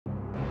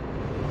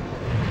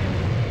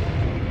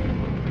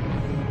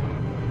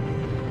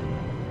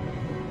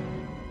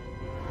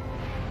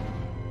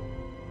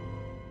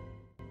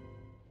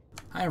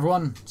Hi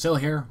everyone,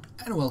 Sil here,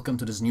 and welcome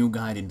to this new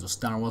guide into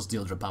Star Wars The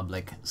Old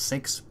Republic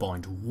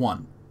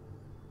 6.1.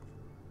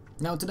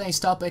 Now today's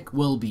topic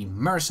will be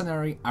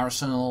Mercenary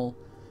Arsenal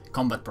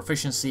Combat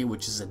Proficiency,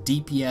 which is a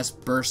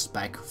DPS burst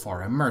spec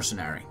for a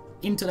mercenary.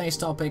 In today's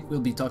topic we'll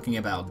be talking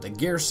about the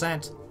gear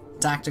set,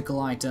 tactical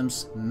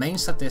items, main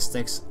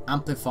statistics,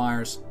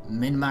 amplifiers,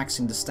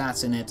 min-maxing the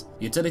stats in it,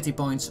 utility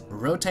points,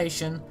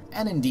 rotation,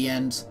 and in the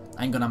end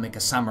I'm gonna make a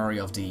summary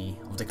of the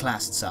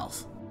class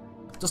itself.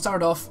 To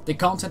start off, the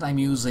content I'm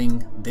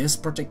using this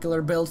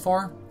particular build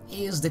for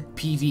is the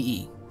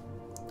PvE.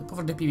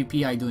 For the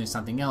PvP I do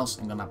something else.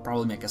 I'm gonna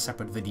probably make a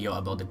separate video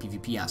about the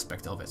PvP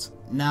aspect of it.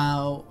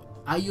 Now,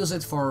 I use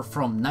it for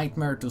from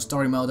Nightmare to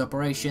Story Mode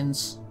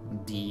operations,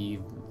 the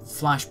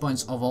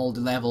flashpoints of all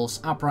the levels,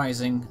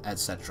 uprising,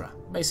 etc.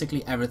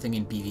 Basically everything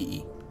in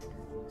PvE.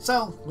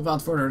 So,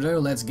 without further ado,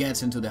 let's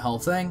get into the whole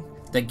thing.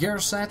 The gear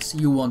sets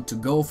you want to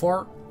go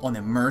for on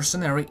a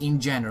mercenary in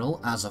general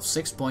as of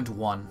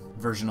 6.1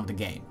 version of the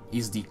game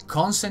is the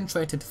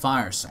concentrated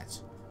fire set.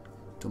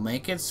 To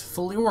make it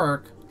fully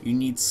work, you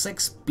need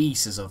 6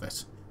 pieces of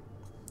it.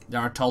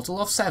 There are a total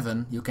of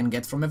 7 you can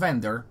get from a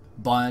vendor,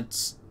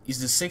 but it's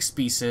the 6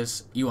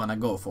 pieces you wanna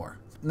go for.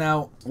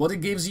 Now, what it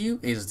gives you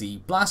is the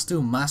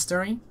 +2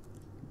 mastery.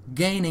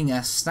 Gaining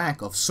a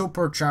stack of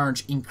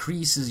supercharge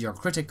increases your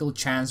critical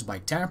chance by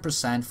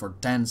 10% for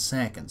 10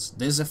 seconds.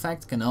 This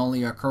effect can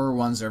only occur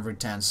once every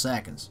 10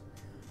 seconds.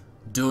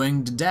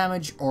 Doing the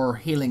damage or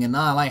healing an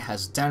ally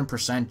has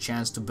 10%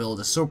 chance to build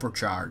a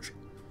supercharge.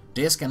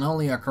 This can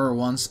only occur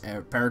once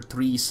per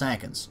 3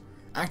 seconds.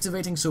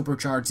 Activating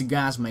supercharged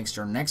gas makes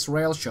your next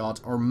rail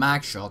shot or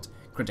mag shot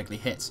critically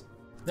hit.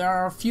 There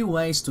are a few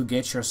ways to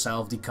get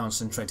yourself the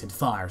concentrated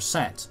fire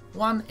set.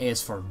 One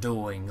is for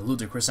doing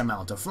ludicrous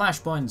amount of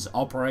flashpoints,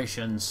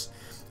 operations,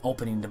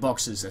 opening the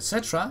boxes,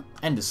 etc.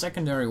 And the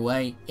secondary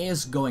way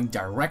is going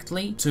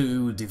directly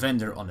to the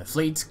vendor on a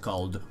fleet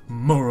called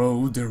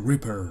Morrow the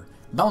Ripper.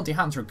 Bounty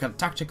Hunter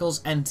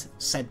tacticals and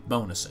set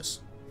bonuses.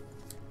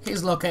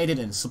 He's located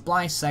in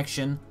supply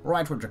section,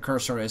 right where the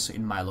cursor is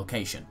in my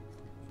location.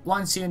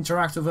 Once you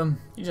interact with him,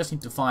 you just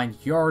need to find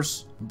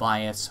yours,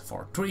 buy it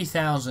for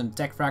 3000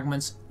 tech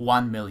fragments,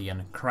 1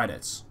 million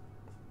credits.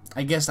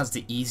 I guess that's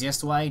the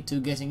easiest way to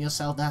getting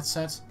yourself that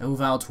set,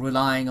 without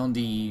relying on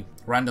the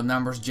random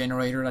numbers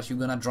generator that you're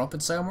gonna drop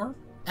it somewhere.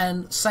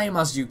 And same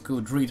as you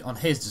could read on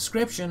his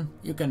description,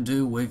 you can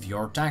do with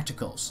your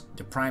tacticals.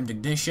 The primed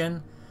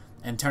ignition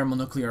and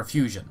thermonuclear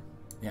fusion.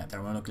 Yeah,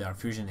 thermonuclear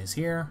fusion is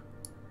here.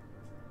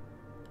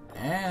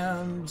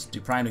 And the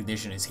primed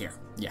ignition is here.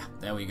 Yeah,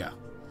 there we go.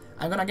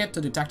 I'm gonna get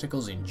to the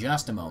tacticals in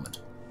just a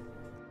moment.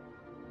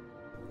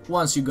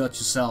 Once you got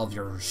yourself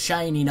your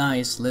shiny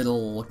nice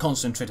little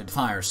concentrated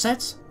fire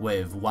set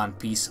with 1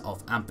 piece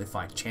of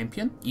amplified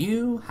champion,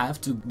 you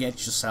have to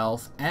get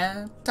yourself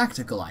a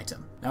tactical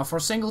item. Now for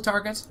single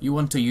target, you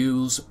want to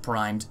use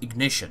primed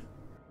ignition.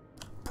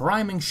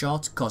 Priming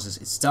shot causes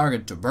its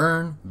target to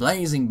burn,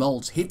 blazing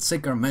bolts, hit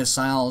seeker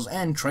missiles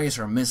and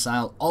tracer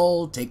missile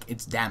all take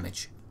its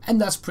damage. And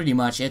that's pretty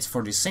much it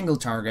for the single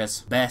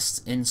target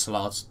best in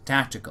slot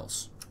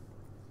tacticals.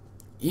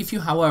 If you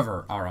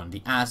however are on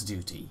the ass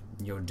duty,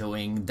 you're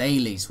doing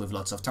dailies with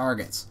lots of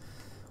targets,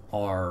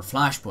 or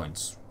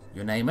flashpoints,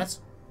 you name it,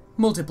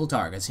 multiple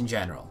targets in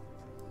general,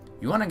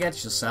 you wanna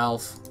get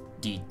yourself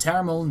the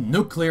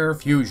thermonuclear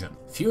fusion.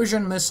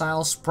 Fusion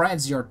missile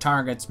spreads your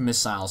target's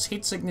missile's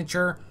hit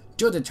signature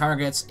to the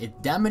targets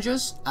it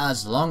damages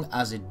as long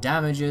as it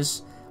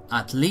damages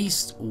at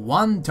least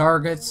 1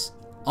 target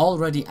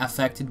already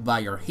affected by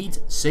your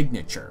hit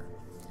signature.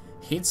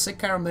 Hit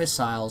seeker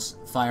missiles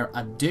fire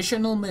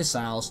additional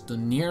missiles to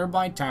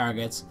nearby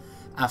targets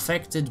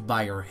affected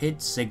by your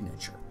hit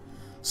signature.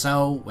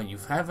 So when you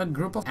have a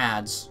group of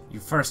adds,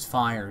 you first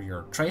fire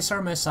your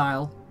tracer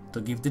missile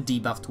to give the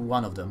debuff to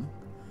one of them,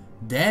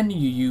 then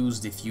you use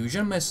the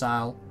fusion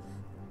missile,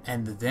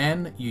 and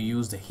then you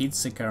use the hit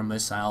seeker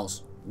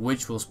missiles,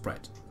 which will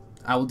spread.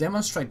 I will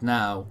demonstrate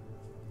now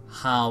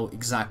how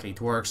exactly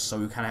it works so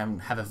you can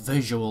have a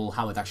visual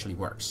how it actually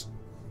works.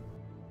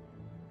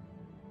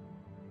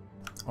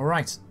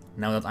 Alright,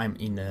 now that I'm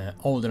in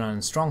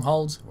Alderaan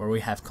Stronghold, where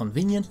we have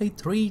conveniently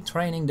 3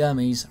 training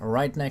dummies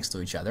right next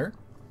to each other,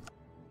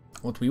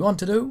 what we want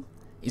to do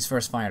is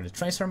first fire the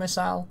tracer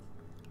missile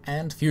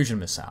and fusion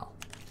missile.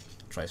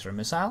 Tracer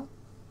missile,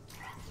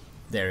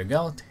 there you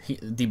go,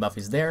 debuff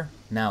is there.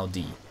 Now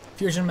the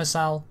fusion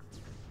missile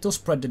to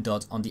spread the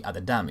dot on the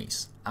other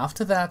dummies.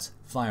 After that,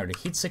 fire the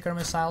hit seeker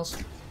missiles,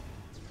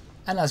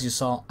 and as you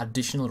saw,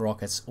 additional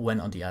rockets went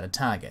on the other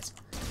target.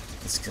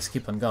 Let's just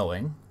keep on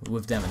going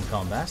with them in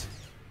combat.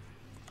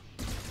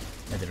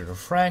 Let it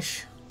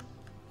refresh.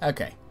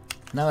 Okay,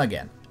 now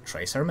again,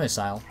 tracer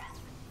missile,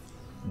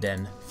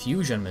 then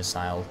fusion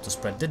missile to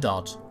spread the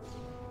dot,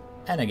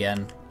 and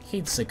again,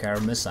 hit seeker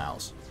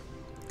missiles.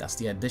 That's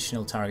the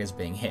additional targets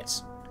being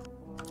hit.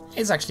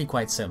 It's actually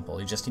quite simple,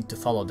 you just need to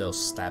follow those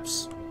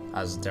steps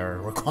as their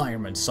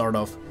requirements, sort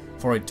of,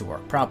 for it to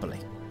work properly.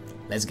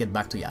 Let's get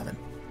back to Yavin.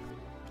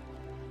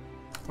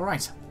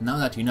 Alright, now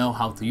that you know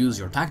how to use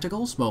your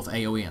tacticals, both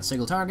AoE and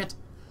single target,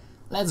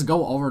 let's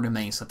go over the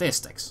main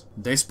statistics.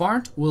 This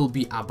part will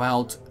be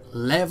about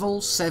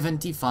level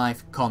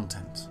 75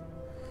 content.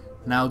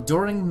 Now,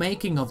 during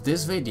making of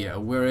this video,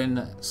 we're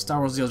in Star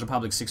Wars: The Old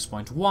Republic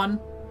 6.1,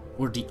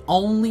 where the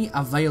only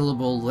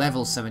available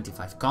level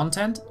 75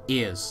 content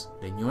is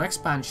the new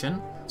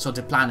expansion, so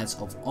the planets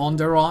of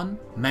Onderon,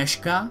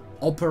 Meshka,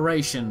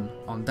 Operation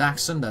on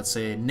Daxon, that's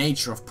a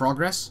Nature of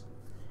Progress,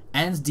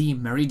 and the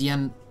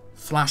Meridian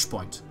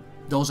Flashpoint.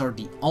 Those are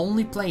the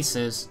only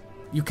places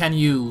you can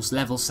use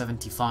level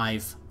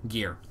 75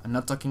 gear. I'm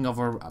not talking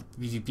over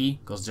PvP,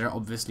 because they're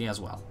obviously as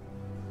well.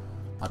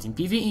 But in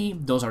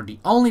PvE, those are the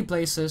only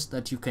places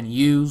that you can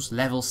use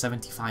level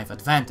 75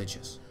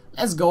 advantages.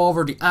 Let's go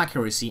over the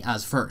accuracy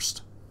as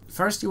first.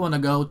 First, you want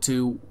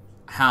to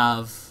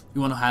have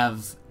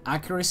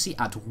accuracy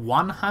at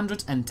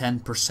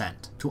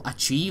 110%. To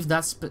achieve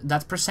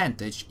that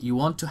percentage, you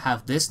want to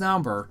have this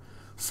number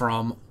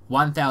from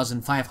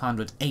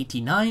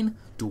 1589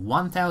 to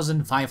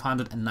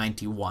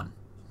 1591.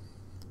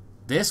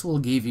 This will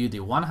give you the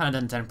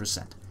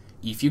 110%.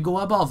 If you go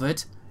above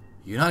it,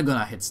 you're not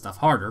gonna hit stuff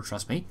harder,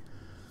 trust me.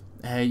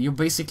 You're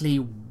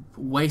basically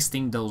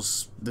wasting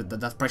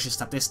that precious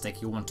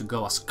statistic. You want to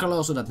go as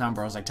close to that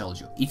number as I told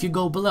you. If you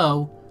go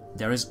below,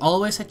 there is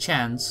always a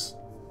chance,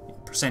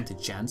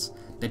 percentage chance,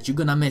 that you're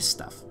gonna miss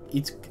stuff.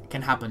 It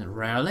can happen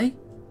rarely,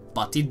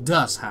 but it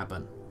does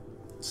happen.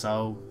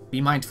 So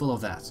be mindful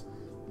of that.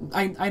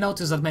 I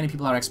noticed that many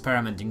people are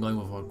experimenting, going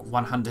with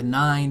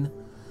 109,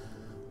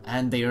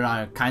 and they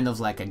are kind of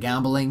like a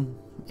gambling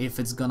if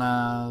it's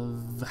gonna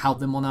help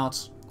them or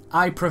not.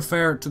 I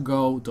prefer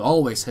to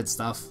always hit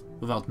stuff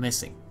without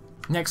missing.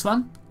 Next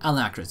one,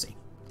 alacrity.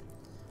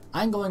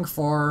 I'm going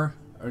for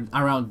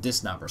around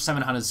this number,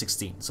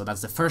 716, so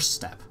that's the first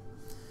step,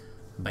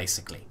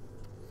 basically.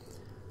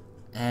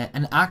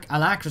 And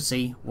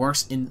alacrity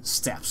works in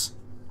steps.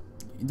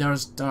 There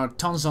are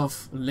tons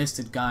of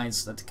listed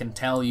guides that can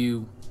tell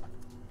you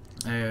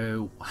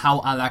how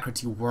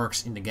alacrity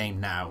works in the game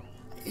now.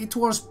 It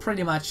was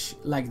pretty much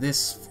like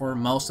this for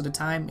most of the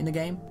time in the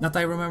game, that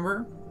I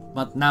remember.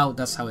 But now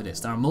that's how it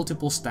is. There are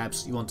multiple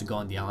steps you want to go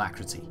on the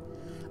alacrity.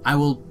 I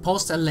will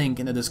post a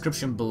link in the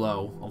description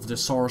below of the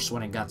source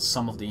when I got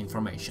some of the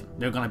information.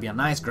 There's gonna be a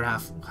nice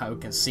graph how you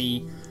can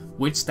see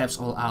which steps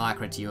of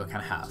alacrity you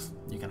can have.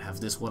 You can have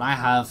this, what I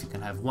have, you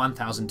can have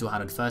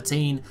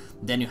 1213,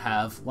 then you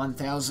have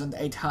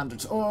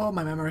 1800, oh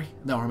my memory,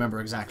 don't remember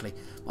exactly.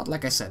 But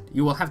like I said,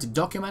 you will have to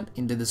document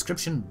in the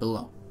description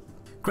below.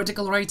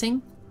 Critical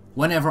rating,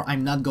 whenever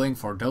I'm not going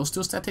for those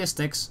two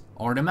statistics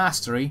or the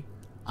mastery,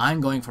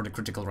 I'm going for the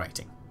critical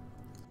rating.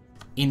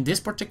 In this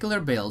particular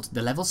build,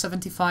 the level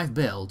 75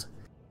 build,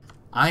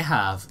 I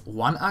have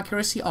 1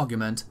 accuracy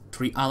augment,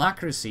 3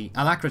 alacrity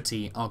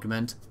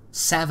augment,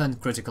 7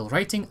 critical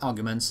rating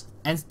augments,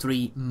 and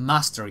 3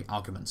 mastery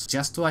augments,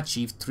 just to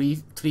achieve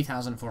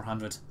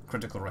 3400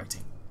 critical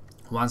rating.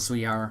 Once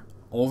we are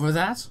over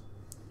that,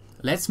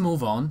 let's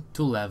move on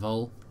to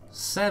level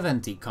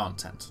 70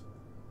 content.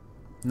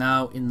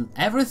 Now, in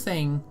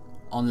everything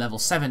on level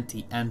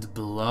 70 and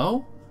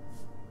below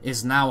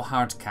is now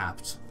hard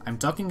capped. I'm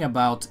talking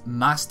about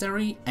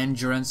mastery,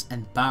 endurance,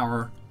 and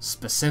power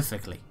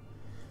specifically.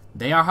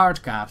 They are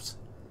hard capped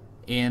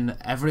in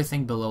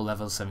everything below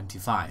level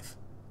 75,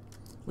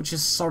 which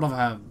is sort of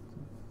a,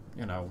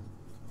 you know,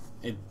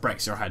 it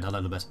breaks your head a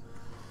little bit.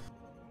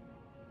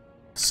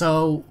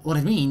 So what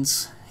it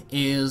means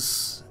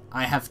is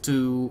I have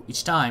to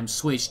each time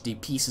switch the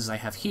pieces I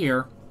have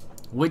here,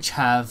 which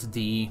have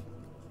the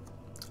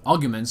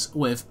augments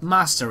with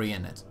mastery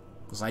in it.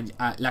 Because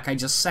like I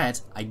just said,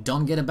 I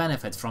don't get a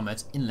benefit from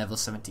it in level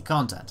 70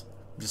 content.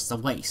 Just a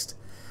waste.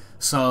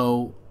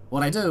 So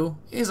what I do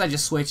is I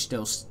just switch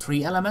those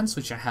 3 elements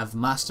which I have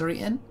mastery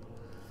in,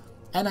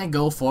 and I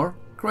go for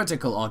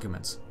critical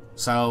augments.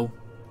 So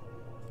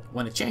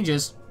when it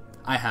changes,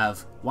 I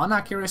have 1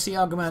 accuracy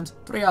augment,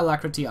 3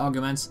 alacrity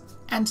augments,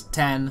 and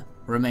 10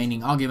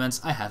 remaining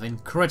augments I have in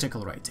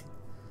critical rating.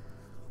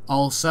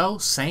 Also,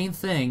 same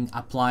thing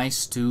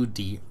applies to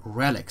the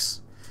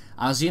relics.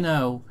 As you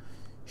know,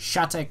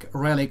 Shatek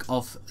Relic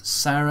of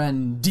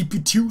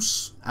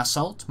Serendipitous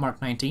Assault, Mark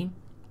 19,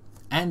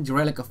 and the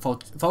Relic of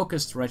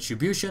Focused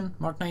Retribution,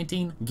 Mark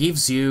 19,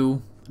 gives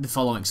you the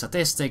following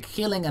statistic.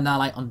 Healing an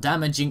ally on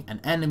damaging an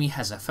enemy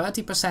has a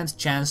 30%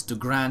 chance to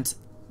grant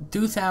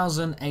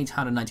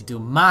 2892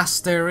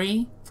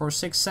 mastery for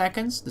 6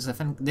 seconds.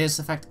 This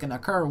effect can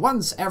occur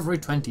once every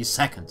 20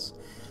 seconds.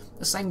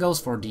 The same goes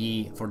for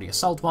the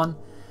assault one,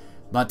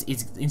 but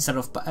instead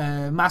of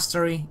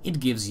mastery, it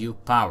gives you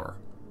power.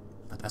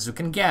 But as you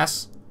can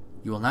guess,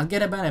 you will not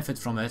get a benefit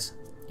from it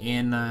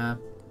in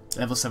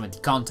level 70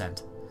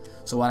 content.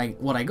 So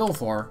what I go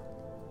for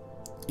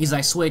is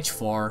I switch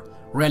for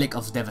Relic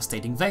of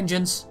Devastating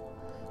Vengeance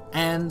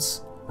and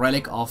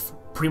Relic of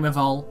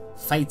Primeval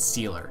Fate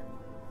Sealer.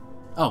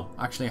 Oh,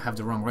 actually I have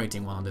the wrong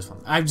rating one on this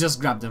one. I've just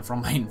grabbed them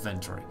from my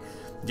inventory,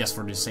 just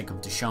for the sake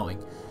of the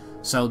showing.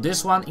 So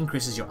this one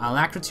increases your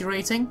alacrity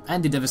rating,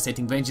 and the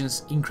Devastating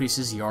Vengeance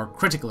increases your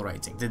critical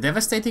rating. The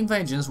Devastating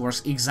Vengeance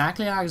works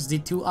exactly as the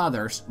two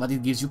others, but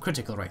it gives you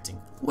critical rating,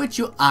 which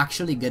you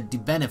actually get the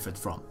benefit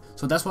from.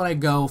 So that's what I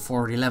go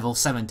for the level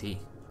 70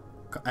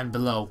 and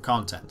below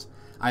content.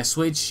 I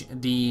switch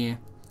the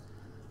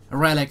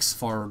relics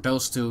for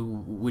those two,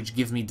 which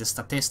give me the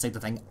statistic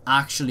that I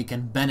actually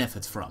can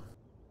benefit from.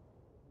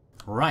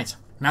 Right,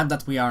 now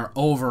that we are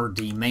over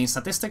the main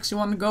statistics you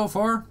want to go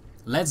for,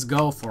 let's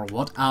go for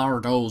what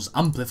are those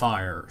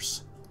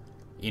amplifiers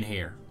in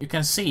here. You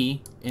can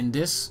see in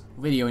this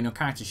video in your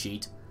character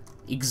sheet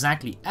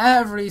exactly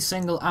every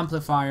single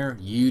amplifier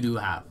you do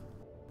have.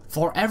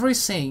 For every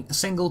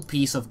single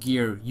piece of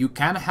gear you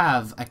can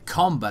have a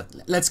combat,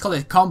 let's call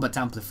it combat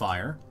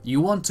amplifier,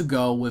 you want to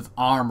go with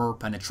armor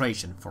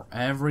penetration for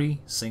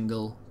every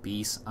single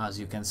piece, as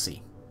you can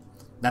see.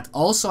 That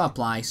also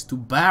applies to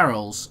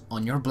barrels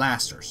on your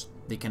blasters.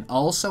 They can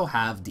also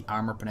have the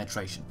armor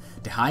penetration.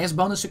 The highest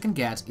bonus you can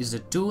get is the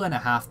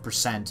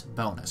 2.5%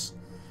 bonus.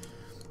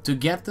 To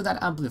get to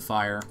that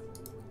amplifier,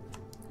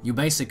 you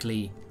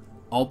basically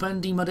open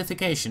the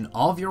modification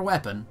of your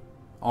weapon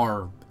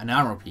or an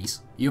armor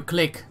piece. You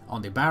click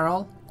on the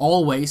barrel.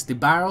 Always the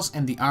barrels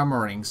and the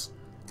armorings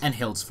and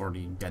hilts for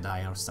the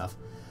Deadeye or stuff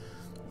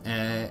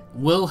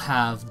will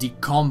have the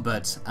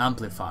combat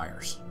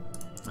amplifiers.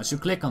 As you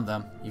click on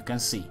them, you can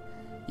see.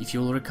 If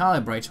you will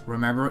recalibrate,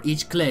 remember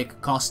each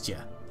click costs you.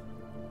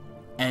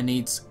 And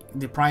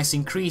the price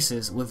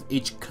increases with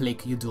each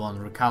click you do on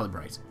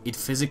recalibrate. It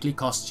physically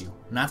costs you.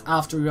 Not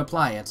after you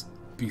apply it,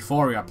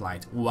 before you apply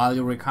it, while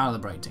you're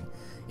recalibrating.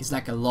 It's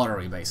like a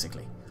lottery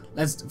basically.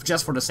 Let's,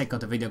 just for the sake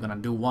of the video, gonna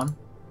do one.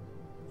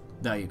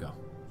 There you go.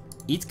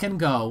 It can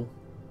go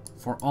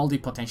for all the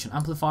potential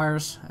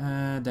amplifiers.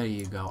 There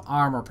you go.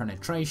 Armor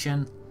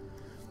penetration.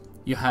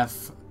 You have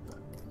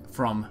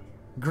from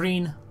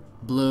green,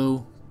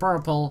 blue,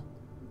 purple,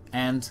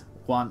 and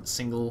one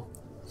single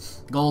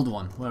gold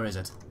one. Where is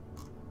it?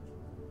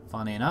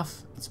 Funny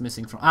enough, it's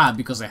missing from... Ah,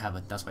 because I have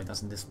it. That's why it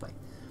doesn't display.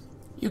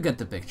 You get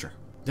the picture.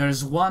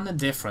 There's one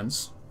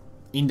difference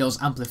in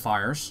those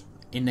amplifiers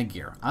in the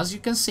gear. As you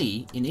can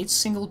see, in each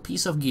single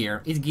piece of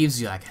gear, it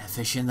gives you like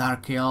efficient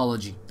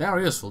archaeology. They are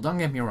useful, don't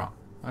get me wrong.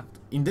 But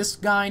in this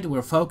guide,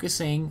 we're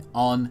focusing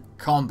on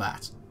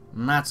combat,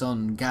 not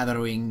on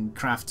gathering,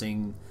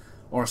 crafting,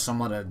 or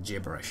some other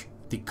gibberish.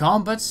 The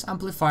combat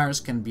amplifiers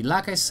can be,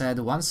 like I said,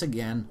 once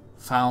again,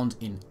 found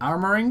in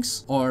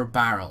armorings or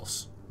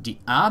barrels. The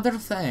other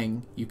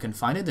thing you can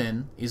find it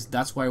in is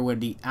that's where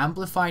the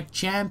amplified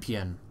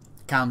champion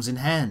comes in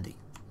handy.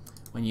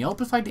 When you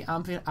amplify the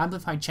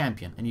amplified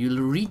champion and you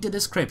read the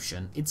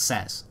description, it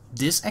says,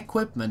 this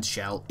equipment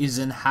shell is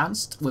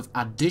enhanced with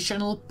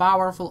additional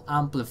powerful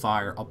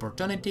amplifier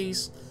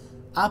opportunities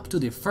up to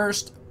the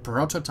first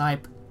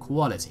prototype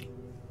quality.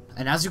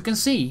 And as you can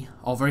see,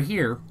 over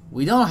here,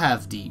 we don't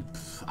have the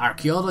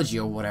archaeology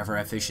or whatever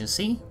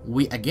efficiency,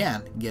 we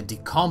again get the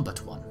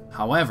combat one.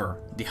 However,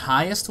 the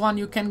highest one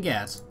you can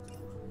get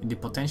in the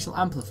potential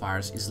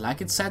amplifiers is,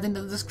 like it said in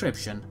the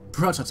description,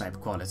 prototype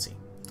quality.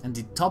 And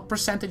the top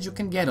percentage you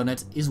can get on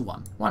it is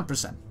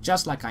 1%,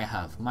 just like I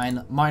have.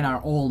 Mine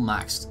are all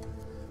maxed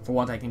for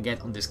what I can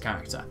get on this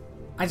character.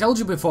 I told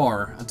you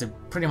before, at the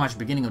pretty much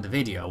beginning of the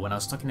video, when I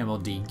was talking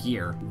about the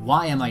gear,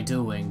 why am I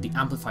doing the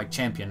amplified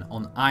champion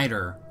on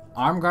either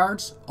arm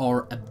guards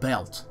or a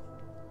belt?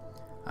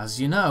 As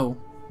you know,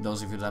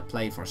 those of you that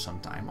play for some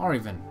time, or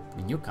even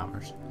the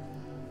newcomers,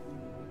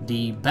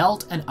 the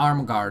belt and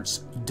arm guards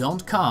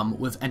don't come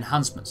with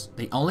enhancements.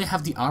 They only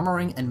have the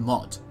armoring and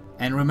mod.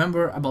 And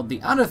remember about the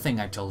other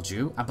thing I told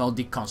you about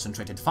the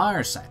concentrated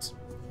fire set.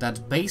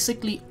 That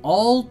basically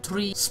all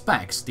three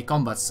specs, the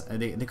combat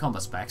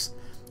specs,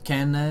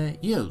 can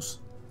use.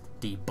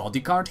 The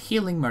bodyguard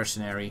healing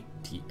mercenary,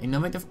 the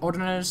innovative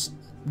ordinance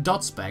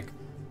dot spec,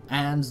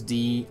 and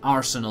the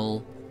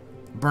arsenal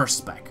burst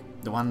spec,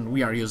 the one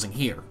we are using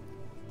here.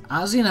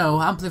 As you know,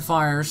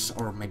 amplifiers,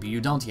 or maybe you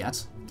don't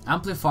yet,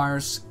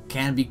 amplifiers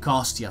can be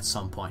costly at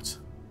some point.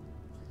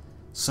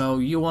 So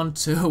you want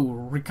to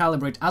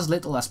recalibrate as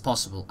little as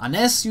possible.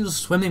 Unless you're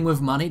swimming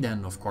with money,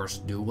 then of course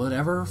do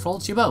whatever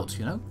floats your boat,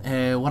 you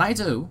know? What I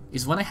do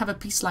is when I have a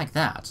piece like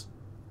that,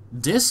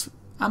 this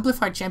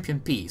amplified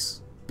champion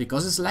piece,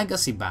 because it's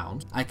legacy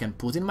bound, I can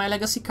put in my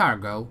legacy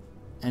cargo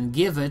and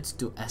give it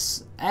to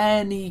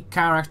any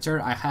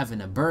character I have in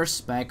a burst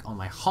spec on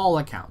my whole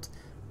account.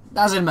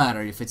 Doesn't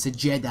matter if it's a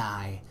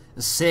Jedi,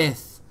 a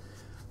Sith,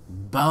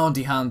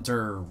 bounty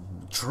hunter,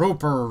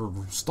 trooper,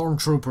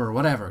 stormtrooper,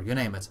 whatever, you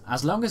name it.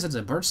 As long as it's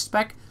a burst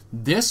spec,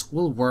 this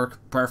will work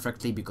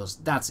perfectly because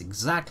that's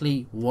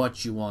exactly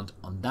what you want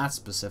on that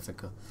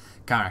specific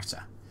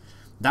character.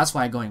 That's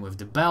why I'm going with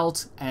the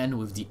belt and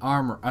with the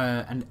armor,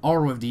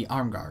 or with the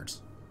arm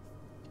guards.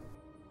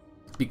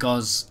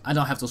 Because I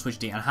don't have to switch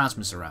the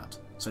enhancements around,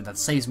 so that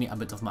saves me a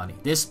bit of money.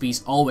 This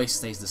piece always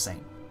stays the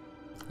same.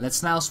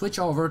 Let's now switch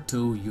over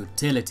to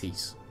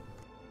utilities.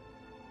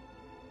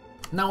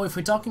 Now, if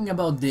we're talking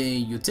about the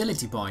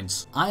utility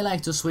points, I like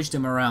to switch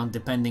them around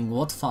depending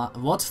what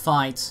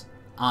fight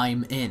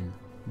I'm in.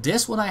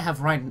 This what I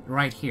have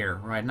right here,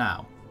 right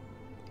now,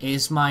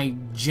 is my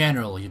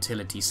general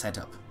utility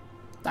setup.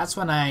 That's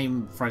when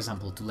I'm, for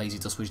example, too lazy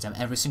to switch them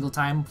every single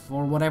time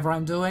for whatever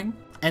I'm doing.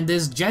 And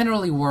this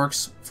generally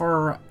works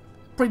for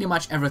pretty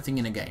much everything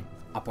in a game.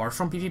 Apart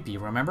from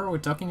PvP, remember we're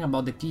talking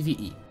about the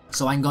PvE.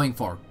 So I'm going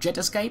for jet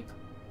escape,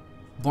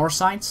 bore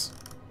sights,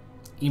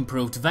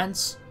 improved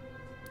vents,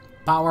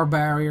 power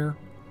barrier,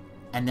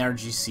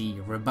 energy sea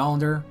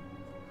rebounder,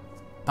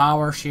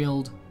 power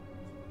shield,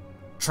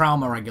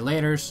 trauma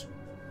regulators,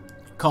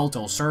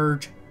 Kolto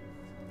surge,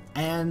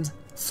 and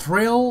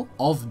thrill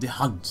of the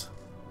hunt.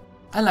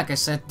 And like I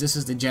said, this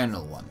is the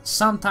general one.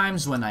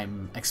 Sometimes when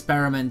I'm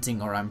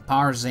experimenting or I'm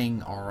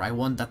parsing or I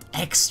want that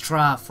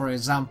extra, for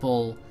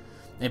example,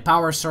 a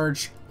power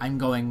surge, I'm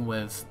going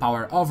with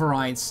power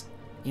overrides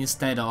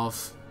instead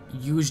of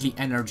usually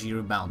energy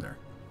rebounder.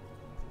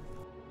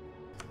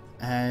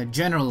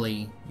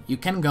 Generally, you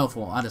can go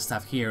for other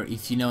stuff here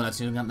if you know that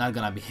you're not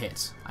gonna be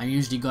hit. I'm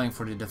usually going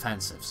for the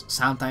defensives.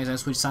 Sometimes I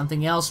switch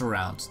something else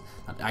around.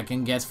 I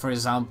can get, for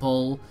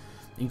example,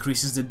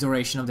 increases the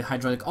duration of the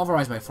hydraulic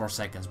overrides by 4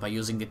 seconds by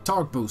using the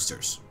torque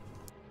boosters.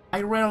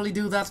 I rarely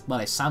do that, but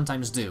I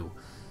sometimes do.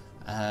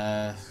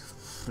 Let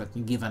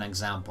me give an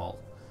example.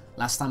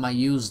 Last time I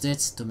used it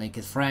to make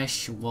it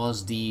fresh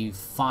was the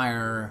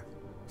Fire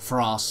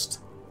Frost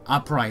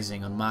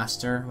Uprising on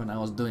Master when I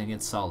was doing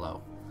it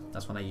solo.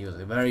 That's when I use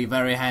it. Very,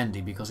 very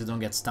handy because you don't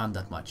get stunned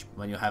that much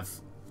when you have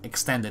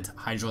extended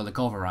hydraulic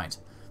override.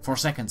 4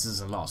 seconds is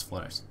a loss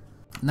for it.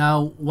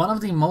 Now, one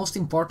of the most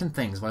important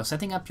things while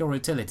setting up your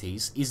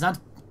utilities is not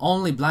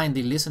only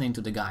blindly listening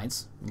to the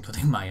guides,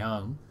 including my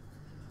own,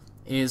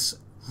 is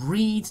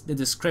read the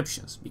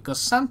descriptions, because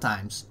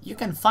sometimes you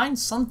can find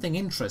something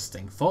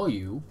interesting for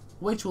you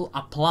which will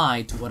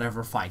apply to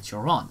whatever fight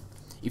you're on.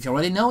 If you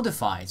already know the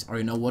fight or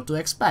you know what to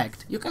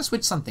expect, you can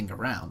switch something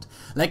around.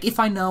 Like if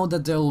I know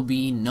that there will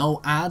be no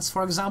ads,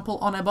 for example,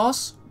 on a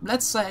boss,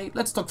 let's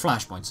talk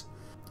flashpoints.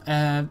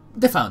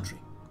 The Foundry.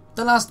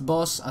 The last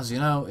boss, as you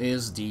know,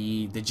 is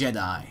the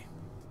Jedi.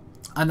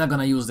 I'm not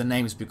gonna use the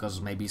names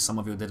because maybe some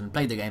of you didn't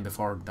play the game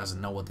before,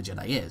 doesn't know what the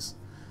Jedi is.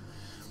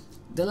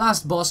 The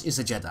last boss is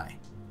a Jedi,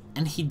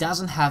 and he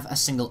doesn't have a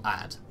single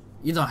ad.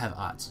 You don't have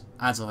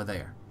ads over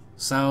there.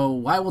 So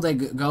why would I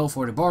go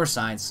for the bore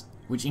sights,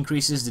 which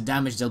increases the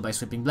damage dealt by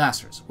sweeping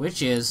blasters,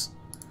 which is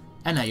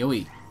an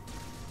AoE?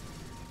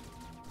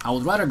 I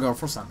would rather go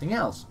for something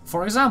else.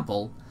 For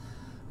example,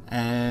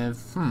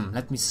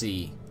 let me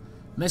see.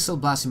 Missile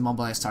blast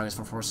immobilize targets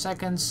for 4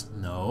 seconds.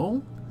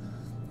 No.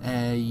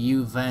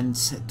 You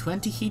vent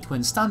 20 heat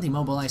when stunned,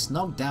 immobilized,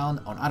 knocked down,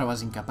 or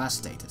otherwise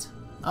incapacitated.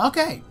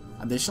 Okay.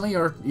 Additionally,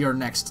 your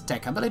next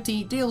tech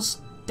ability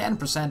deals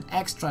 10%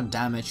 extra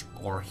damage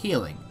or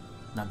healing.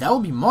 Now that will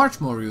be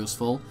much more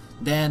useful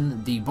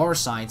than the bore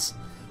sights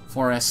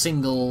for a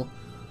single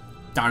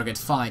target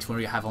fight where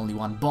you have only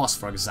one boss,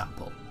 for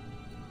example.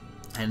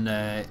 And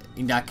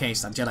in that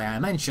case, that Jedi I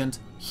mentioned,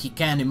 he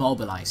can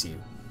immobilize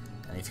you.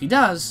 And if he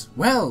does,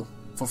 well,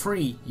 for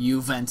free,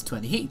 you vent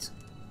 20 heat.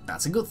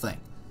 That's a good thing.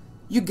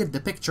 You get the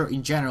picture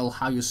in general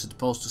how you're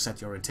supposed to set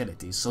your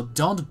utilities, so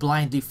don't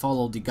blindly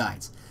follow the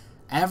guides.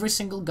 Every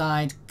single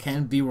guide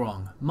can be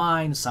wrong.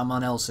 Mine,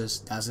 someone else's,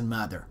 doesn't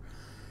matter.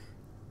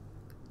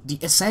 The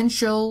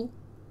essential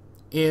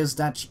is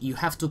that you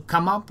have to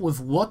come up with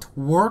what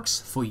works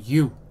for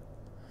you.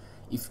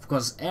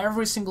 Because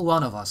every single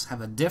one of us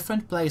have a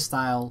different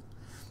playstyle,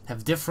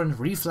 have different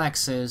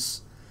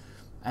reflexes,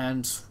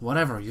 and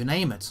whatever, you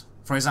name it.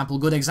 For example,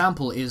 good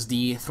example is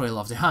the Thrill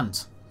of the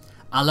Hunt.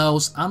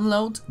 Allows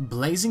unload,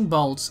 blazing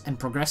bolts, and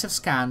progressive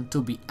scan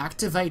to be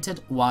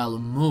activated while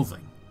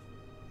moving.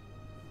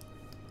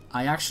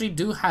 I actually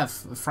do have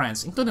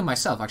friends, including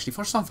myself actually,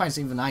 for some fights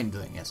even I'm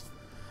doing it.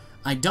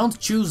 I don't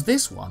choose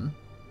this one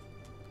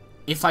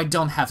if I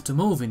don't have to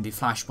move in the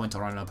flashpoint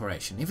or an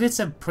operation. If it's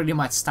a pretty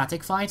much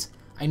static fight,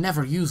 I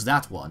never use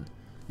that one.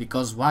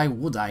 Because why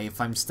would I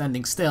if I'm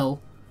standing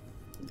still?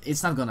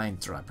 It's not gonna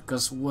interrupt,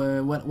 because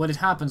when it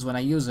happens when I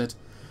use it,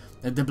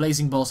 the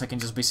blazing bolts I can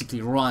just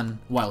basically run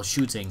while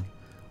shooting,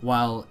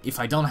 while if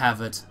I don't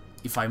have it,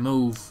 if I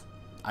move,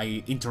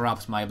 I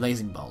interrupt my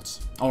blazing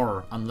bolts,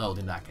 or unload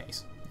in that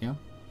case, yeah?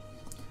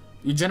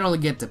 You generally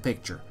get the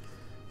picture.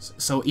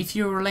 So if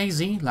you're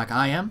lazy, like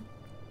I am,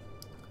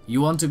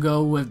 you want to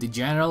go with the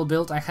general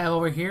build I have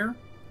over here,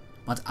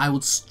 but I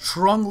would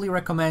strongly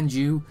recommend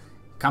you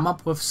come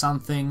up with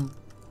something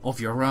of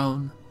your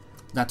own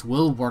that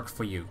will work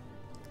for you.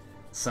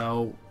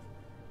 So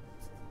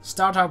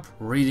start up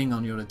reading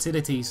on your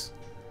utilities.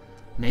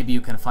 Maybe you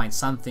can find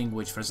something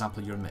which, for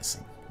example, you're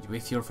missing.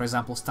 If you're, for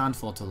example, stunned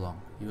for too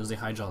long, use the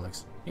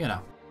hydraulics, you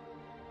know.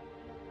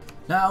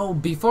 Now,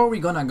 before we're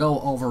gonna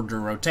go over the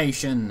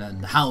rotation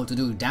and how to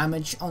do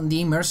damage on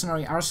the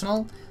Mercenary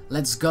Arsenal,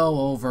 let's go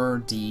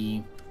over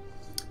the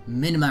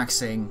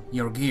min-maxing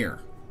your gear.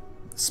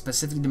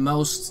 Specifically the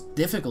most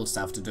difficult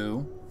stuff to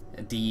do,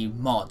 the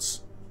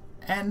mods.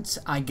 And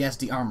I guess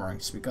the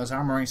Armorings, because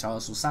Armorings are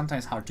also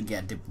sometimes hard to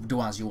get, the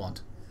ones you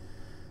want.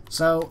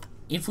 So,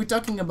 if we're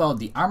talking about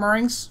the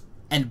Armorings,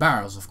 and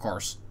barrels of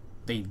course,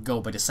 they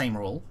go by the same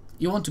rule.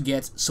 You want to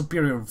get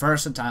Superior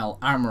Versatile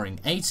Armoring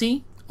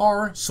 80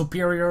 or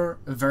Superior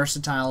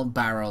Versatile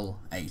Barrel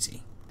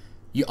 80.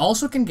 You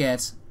also can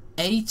get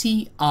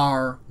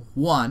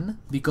 80R1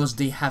 because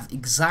they have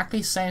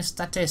exactly same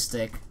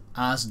statistic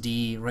as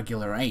the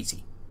regular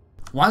 80.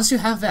 Once you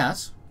have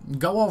that,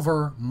 go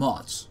over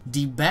mods.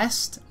 The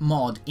best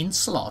mod in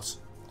slot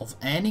of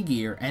any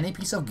gear, any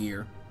piece of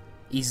gear,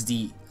 is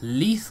the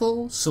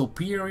Lethal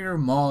Superior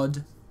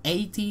Mod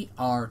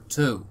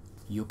 80R2.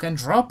 You can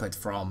drop it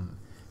from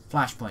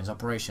flashpoints,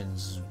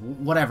 operations,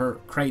 whatever,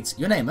 crates,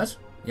 you name it,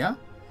 yeah?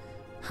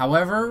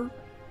 However,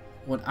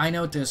 what I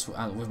noticed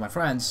with my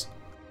friends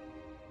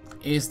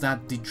is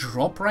that the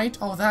drop rate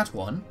of that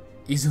one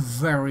is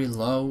very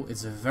low.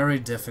 It's very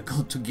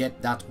difficult to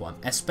get that one,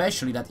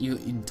 especially that you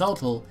in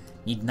total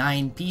need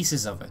 9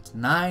 pieces of it,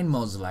 9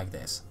 mods like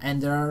this,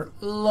 and there are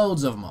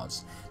loads of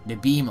mods. The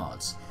B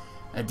mods,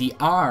 the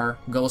R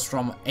goes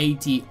from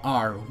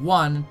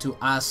 80R1 to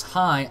as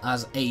high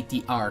as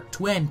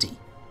 80R20.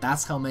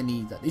 That's how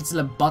many, it's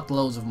like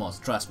buttloads of mods,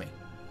 trust me,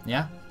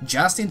 yeah?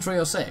 Just in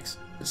 306.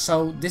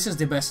 So this is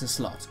the best in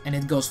slot, and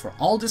it goes for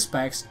all the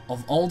specs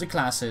of all the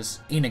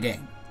classes in a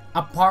game.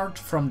 Apart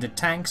from the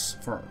tanks,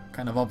 for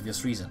kind of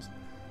obvious reasons.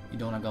 You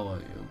don't want to go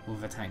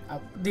with a tank.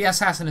 The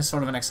assassin is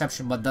sort of an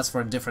exception, but that's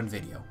for a different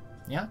video,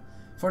 yeah?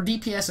 For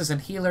DPSs and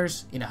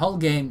healers, in a whole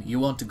game, you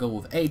want to go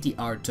with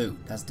 80R2.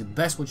 That's the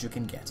best what you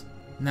can get.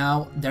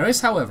 Now, there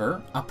is,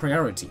 however, a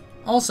priority.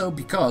 Also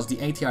because the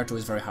 80R2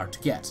 is very hard to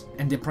get.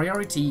 And the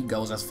priority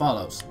goes as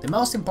follows. The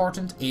most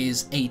important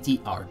is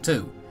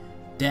 80R2.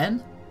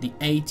 Then, the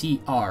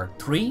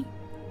 80R3,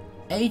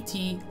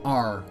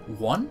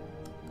 80R1,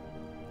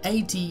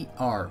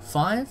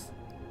 80R5,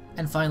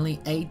 and finally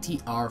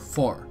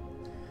 80R4.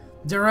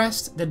 The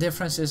rest, the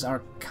differences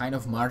are kind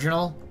of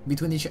marginal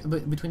between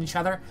each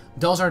other.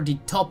 Those are the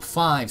top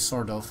 5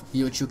 sort of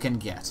which you can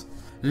get.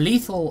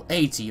 Lethal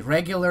 80,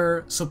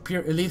 regular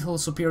lethal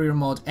superior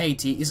mod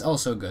 80 is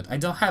also good. I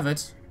don't have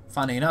it.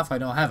 Funny enough, I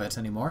don't have it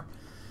anymore.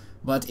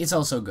 But it's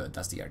also good.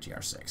 That's the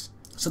RTR6.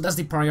 So that's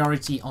the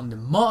priority on the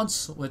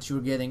mods which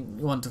you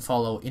want to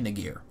follow in the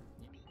gear.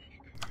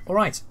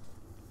 Alright.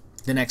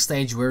 The next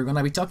stage we're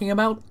gonna be talking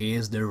about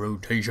is the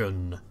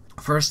rotation.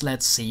 First,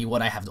 let's see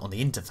what I have on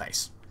the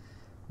interface.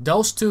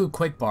 Those 2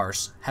 quick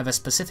bars have a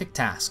specific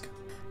task.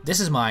 This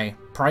is my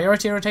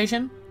priority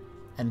rotation,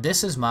 and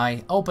this is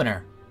my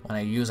opener, when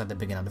I use at the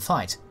beginning of the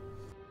fight.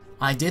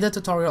 I did a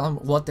tutorial on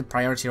what the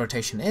priority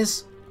rotation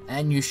is,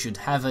 and you should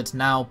have it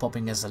now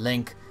popping as a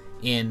link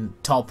in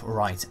top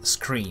right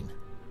screen.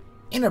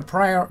 In a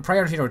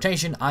priority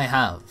rotation I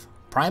have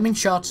priming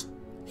shot,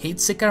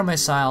 heat seeker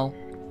missile,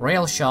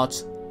 rail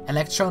shot,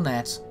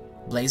 electronet,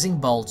 blazing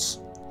bolts,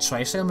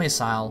 tracer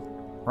missile,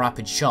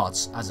 rapid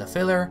shots as a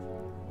filler.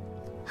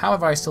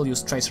 However, I still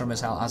use tracer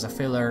missile as a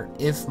filler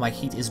if my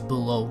heat is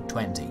below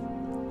 20.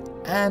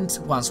 And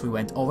once we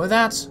went over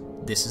that,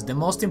 this is the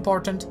most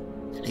important,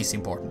 least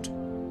important.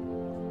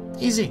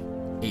 Easy,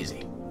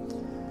 easy.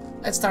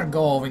 Let's start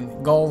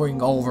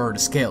going over the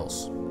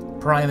skills.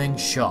 Priming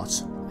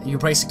shot. You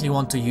basically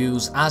want to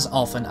use as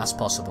often as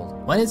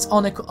possible. When it's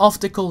off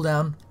the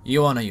cooldown,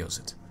 you want to use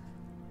it.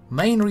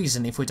 Main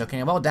reason, if we're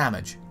talking about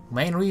damage,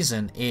 main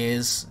reason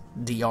is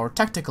your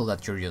tactical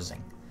that you're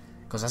using.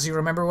 Because as you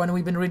remember when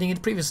we've been reading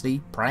it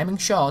previously, priming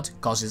shot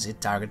causes its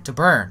target to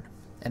burn.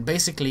 And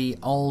basically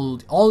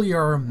all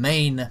your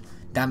main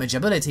damage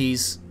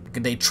abilities,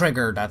 they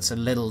trigger that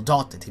little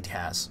dot that it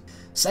has.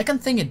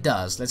 Second thing it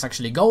does, let's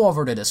actually go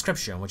over the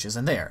description which is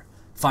in there.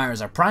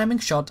 Fires a priming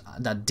shot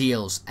that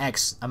deals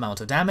X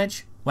amount of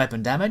damage,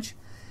 weapon damage,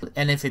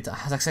 and if it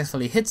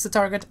successfully hits the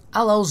target,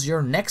 allows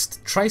your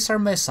next tracer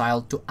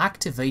missile to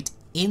activate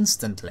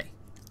instantly.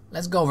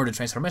 Let's go over the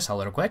tracer missile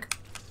real quick.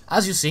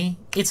 As you see,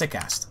 it's a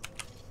cast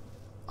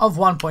of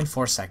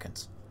 1.4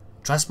 seconds.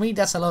 Trust me,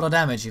 that's a lot of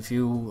damage if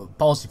you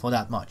pause it for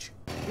that much.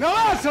 Now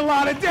that's a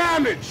lot of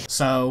damage!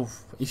 So,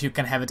 if you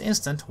can have it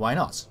instant, why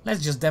not?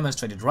 Let's just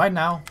demonstrate it right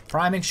now.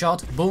 Priming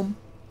shot, boom,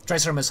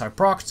 tracer missile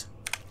procced,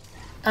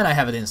 and I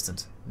have it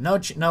instant. No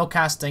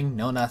casting,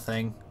 no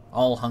nothing,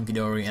 all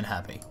hunky-dory and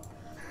happy.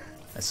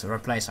 Let's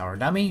replace our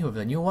dummy with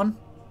the new one.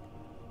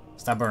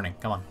 Stop burning,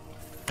 come on.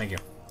 Thank you.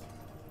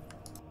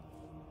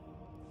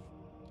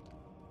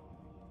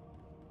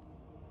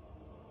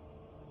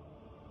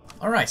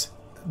 Alright,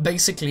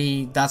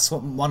 basically that's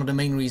one of the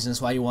main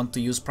reasons why you want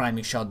to use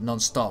priming shot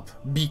non-stop,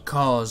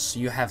 because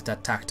you have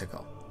that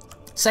tactical.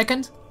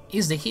 Second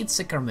is the heat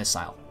seeker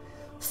missile.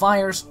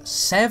 Fires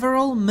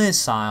several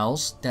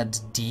missiles that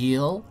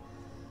deal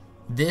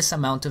this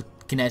amount of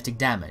kinetic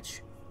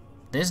damage.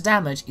 This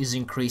damage is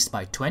increased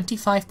by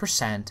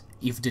 25%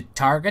 if the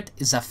target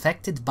is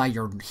affected by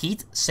your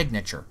heat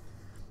signature.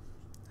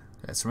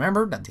 Let's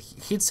remember that the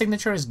heat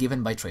signature is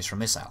given by tracer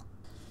missile.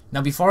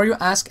 Now before you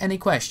ask any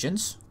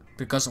questions,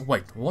 because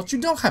wait, what, you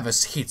don't have a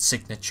heat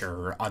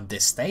signature at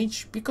this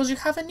stage because you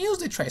haven't used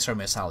the tracer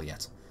missile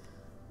yet.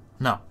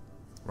 No,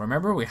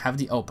 remember we have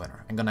the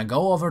opener. I'm gonna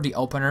go over the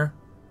opener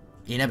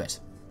in a bit.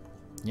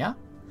 Yeah?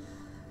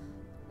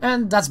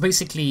 And that's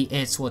basically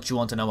it's what you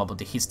want to know about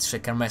the Heat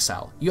Seeker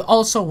missile. You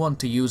also want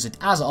to use it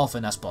as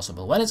often as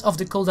possible. When it's off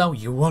the cooldown,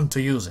 you want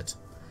to use it.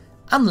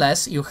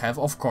 Unless you have,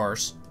 of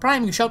course,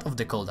 priming shot of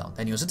the cooldown.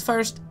 Then use it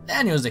first,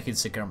 then use the Heat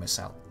Seeker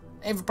missile.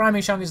 If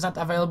priming shot is not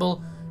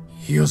available,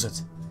 use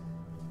it.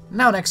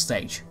 Now next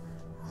stage,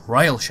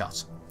 rail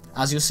shot.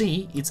 As you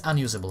see, it's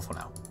unusable for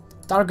now.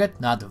 Target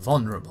not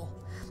vulnerable.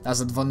 That's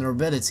that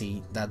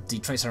vulnerability that the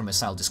tracer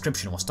missile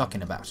description was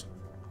talking about.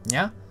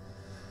 Yeah?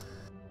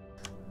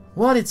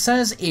 What it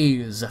says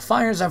is,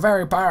 fires a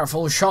very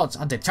powerful shot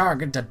at the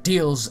target that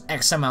deals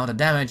X amount of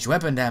damage,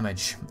 weapon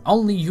damage,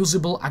 only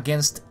usable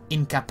against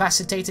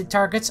incapacitated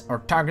targets or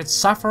targets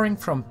suffering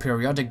from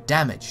periodic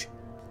damage.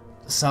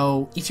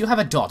 So, if you have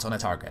a dot on a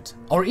target,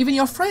 or even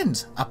your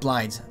friend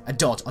applied a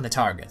dot on a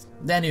target,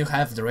 then you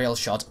have the rail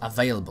shot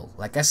available.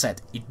 Like I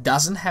said, it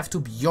doesn't have to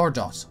be your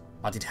dot,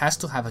 but it has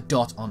to have a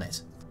dot on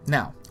it.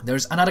 Now,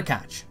 there's another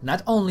catch.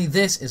 Not only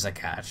this is a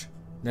catch,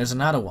 there's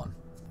another one.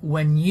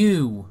 When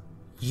you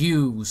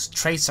use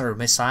tracer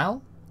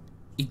missile,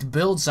 it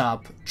builds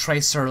up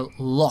tracer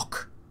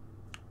lock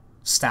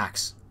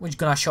stacks, which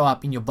gonna show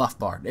up in your buff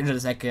bar. It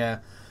is like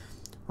a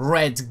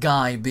red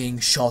guy being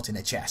shot in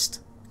the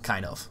chest,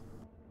 kind of.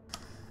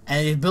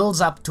 And it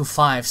builds up to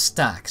 5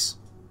 stacks,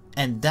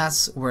 and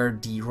that's where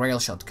the rail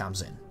shot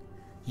comes in.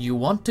 You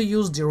want to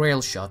use the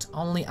rail shot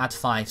only at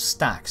 5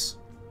 stacks,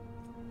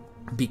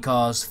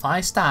 because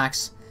 5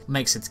 stacks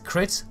makes it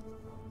crit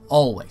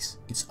always.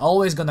 It's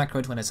always gonna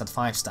crit when it's at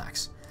 5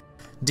 stacks,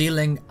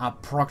 dealing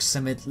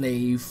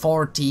approximately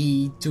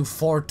 40 to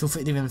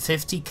even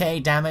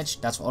 50k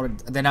damage. That's what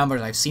the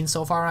numbers I've seen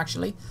so far,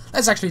 actually.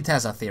 Let's actually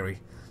test that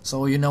theory,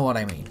 so you know what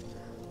I mean.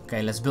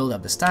 Okay, let's build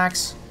up the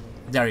stacks.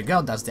 There you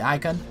go, that's the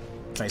icon.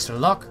 Tracer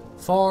lock,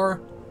 4,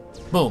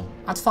 boom.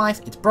 At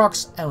 5, it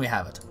procs, and we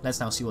have it.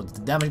 Let's now see what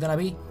the damage gonna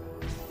be.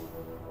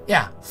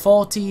 Yeah,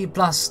 40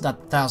 plus that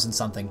 1000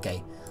 something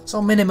k.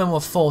 So minimum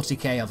of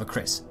 40k of a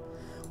crit.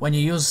 When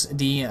you use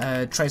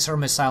the tracer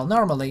missile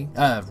normally,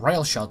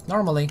 rail shot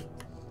normally,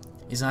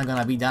 it's not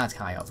gonna be that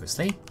high,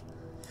 obviously.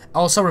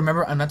 Also,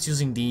 remember, I'm not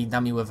using the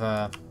dummy with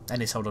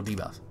any sort of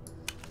debuff.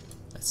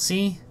 Let's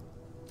see.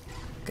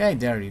 Okay,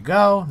 there you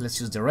go. Let's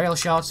use the rail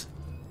shot.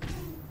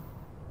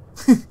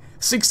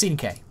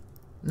 16k.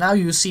 Now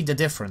you see the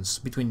difference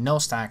between no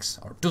stacks,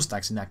 or 2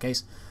 stacks in that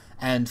case,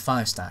 and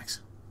 5 stacks.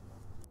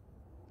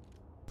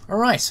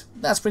 Alright,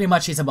 that's pretty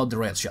much it about the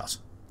rail shot.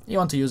 You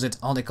want to use it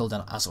on the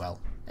cooldown as well.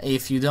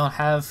 If you don't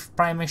have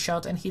priming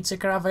shot and heat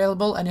seeker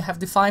available and you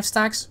have the 5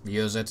 stacks,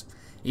 use it.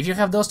 If you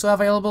have those 2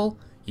 available,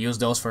 use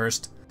those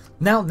first.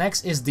 Now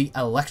next is the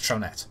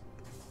electronet.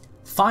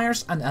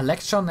 Fires an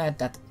electronet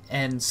that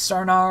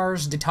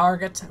ensnars the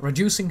target,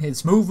 reducing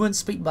its movement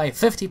speed by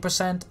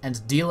 50%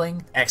 and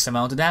dealing X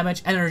amount of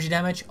damage, energy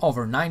damage,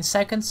 over 9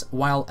 seconds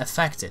while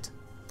affected.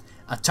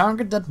 A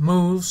target that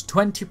moves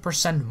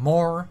 20%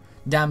 more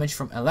damage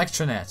from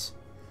electronet,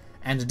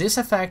 and this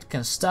effect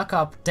can stack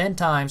up 10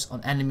 times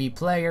on enemy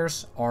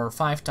players or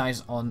 5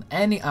 times on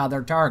any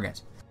other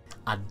target.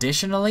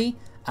 Additionally,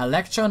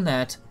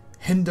 electronet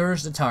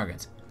hinders the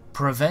target,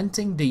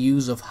 preventing the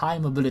use of high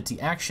mobility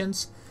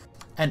actions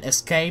and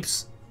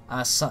escapes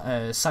as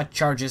such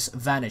charges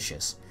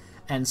vanishes,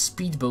 and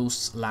speed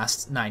boosts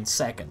last 9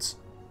 seconds.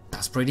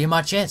 That's pretty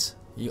much it.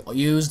 You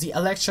use the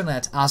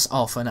electronet as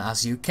often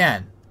as you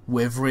can,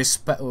 with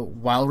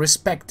while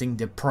respecting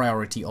the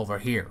priority over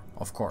here,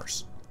 of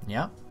course.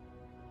 Yeah?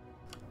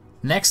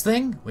 Next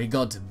thing, we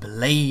got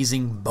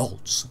Blazing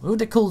Bolts,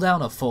 with a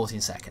cooldown of 14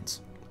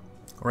 seconds.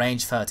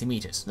 Range 30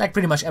 meters. Like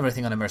pretty much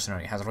everything on a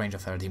Mercenary has a range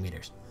of 30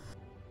 meters.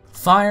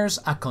 Fires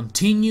a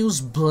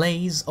continuous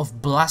blaze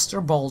of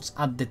blaster bolts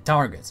at the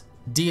target,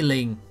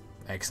 dealing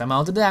X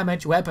amount of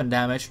damage, weapon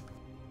damage,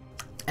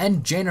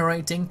 and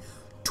generating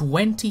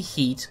 20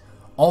 heat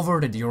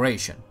over the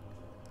duration.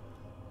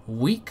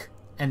 Weak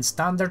and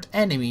standard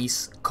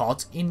enemies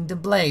caught in the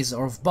blaze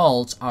of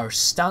bolts are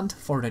stunned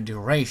for the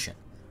duration.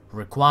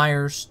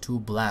 Requires 2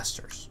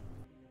 blasters.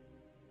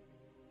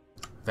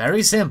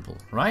 Very simple,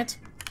 right?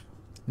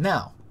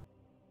 Now,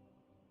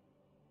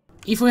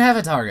 if we have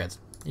a target,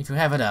 if you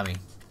have a dummy,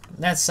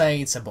 let's say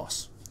it's a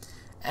boss,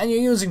 and you're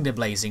using the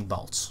blazing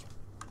bolts,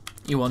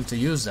 you want to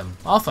use them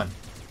often,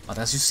 but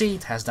as you see,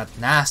 it has that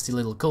nasty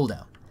little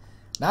cooldown.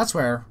 That's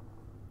where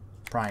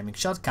priming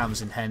shot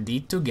comes in handy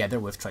together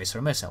with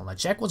tracer missile. Now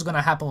check what's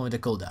gonna happen with the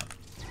cooldown.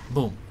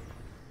 Boom.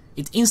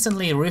 It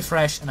instantly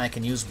refreshes and I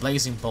can use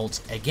blazing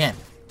bolts again.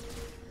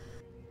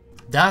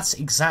 That's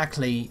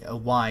exactly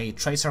why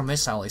tracer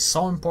missile is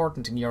so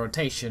important in your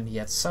rotation,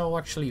 yet so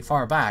actually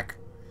far back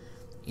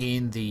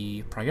in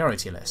the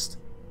priority list.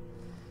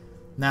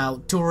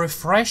 Now, to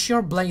refresh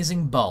your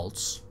blazing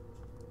bolts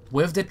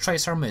with the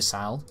tracer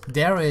missile,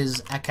 there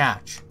is a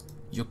catch.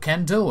 You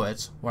can do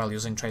it while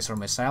using tracer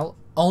missile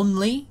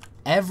only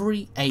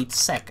every 8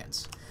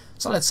 seconds.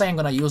 So let's say I'm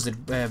gonna use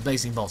the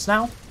blazing bolts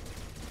now.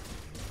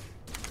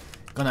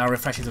 Gonna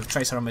refresh it with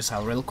tracer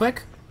missile real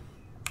quick.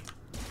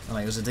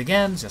 Gonna use it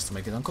again just to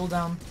make it on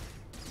cooldown.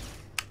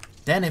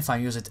 Then if I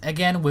use it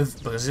again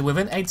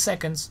within 8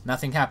 seconds,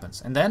 nothing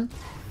happens. And then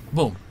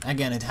Boom,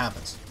 again it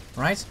happens,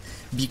 right?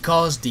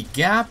 Because the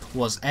gap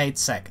was 8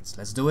 seconds.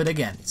 Let's do it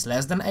again. It's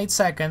less than 8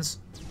 seconds.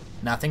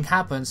 Nothing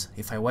happens.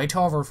 If I wait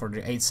over for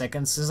the 8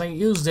 seconds as I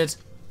used it,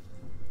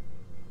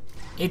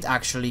 it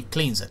actually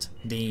cleans it,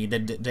 the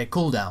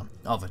cooldown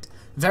of it.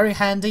 Very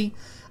handy.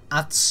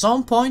 At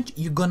some point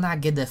you're gonna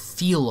get a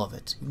feel of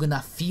it.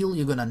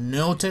 You're gonna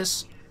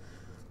notice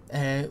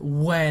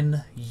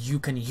when you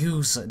can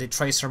use the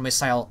tracer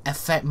missile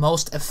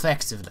most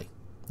effectively.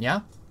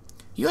 Yeah?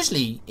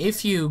 Usually,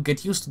 if you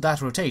get used to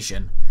that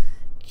rotation,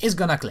 it's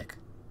gonna click.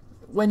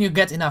 When you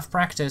get enough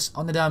practice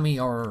on the dummy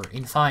or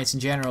in fights in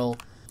general,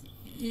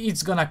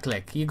 it's gonna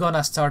click. You're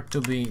gonna start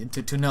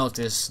to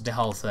notice the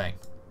whole thing,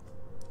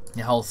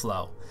 the whole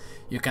flow.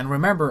 You can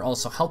remember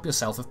also help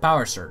yourself with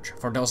Power Surge.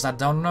 For those that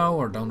don't know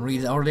or don't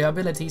read all the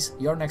abilities,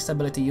 your next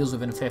ability used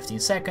within 15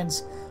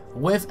 seconds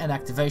with an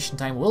activation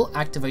time will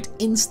activate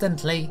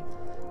instantly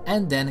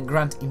and then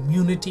grant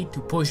immunity to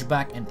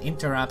pushback and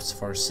interrupts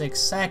for 6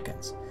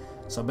 seconds.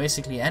 So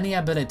basically any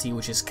ability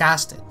which is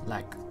casted,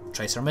 like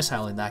Tracer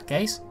Missile in that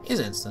case, is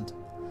instant.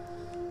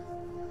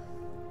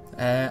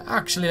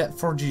 Actually,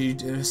 for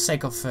the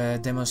sake of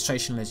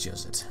demonstration, let's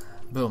use it.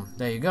 Boom,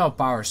 there you go,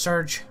 Power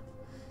Surge,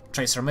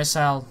 Tracer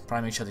Missile,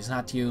 Priming Shot is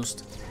not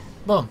used.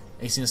 Boom,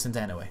 it's instant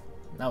anyway.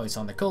 Now it's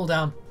on the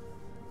cooldown,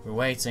 we're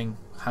waiting,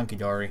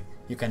 hunky-dory.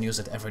 You can use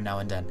it every now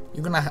and then.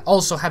 You're gonna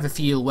also have a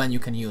feel when you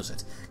can use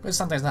it, because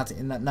sometimes not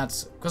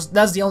because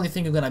that's the only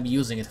thing you're gonna be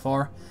using it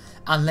for,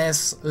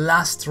 unless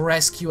last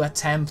rescue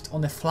attempt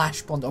on a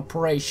flashpoint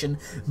operation,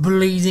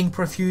 bleeding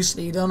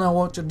profusely, you don't know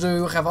what to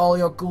do, have all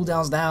your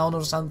cooldowns down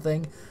or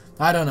something.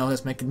 I don't know,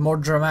 let's make it more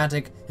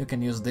dramatic. You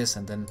can use this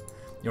and then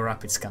your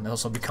rapid scan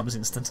also becomes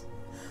instant.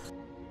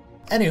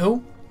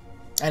 Anyhow,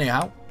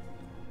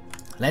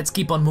 let's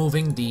keep on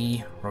moving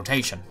the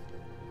rotation.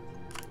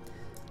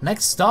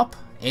 Next stop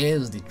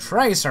is the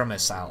Tracer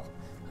Missile.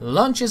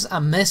 Launches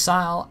a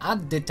missile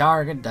at the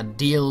target that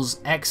deals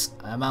X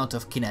amount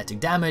of kinetic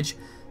damage,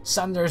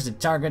 sunders the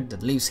target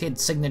that leaves hit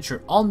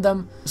signature on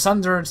them.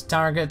 Sundered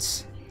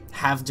targets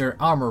have their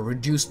armor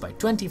reduced by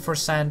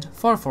 20%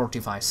 for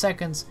 45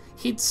 seconds.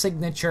 Hit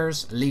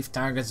signatures leave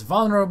targets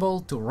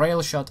vulnerable to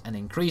rail shot and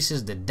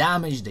increases the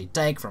damage they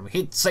take from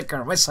hit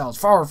seeker missiles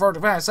for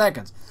 45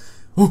 seconds.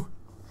 Whew.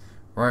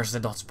 Where's the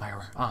dots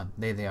power? Ah,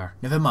 there they are.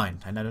 Never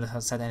mind, I never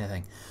said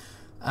anything.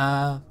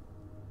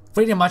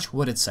 Pretty much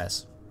what it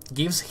says.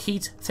 Gives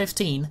heat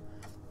 15.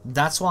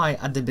 That's why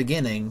at the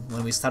beginning,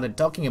 when we started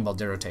talking about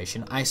the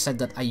rotation, I said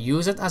that I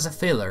use it as a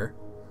filler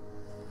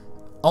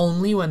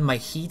only when my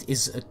heat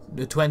is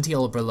 20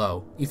 or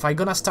below. If I'm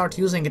gonna start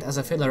using it as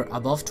a filler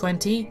above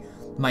 20,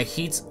 my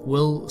heat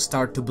will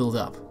start to build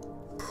up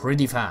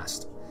pretty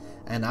fast.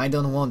 And I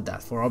don't want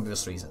that for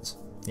obvious reasons.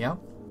 Yeah?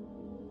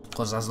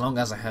 Because as long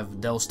as I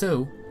have those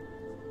two,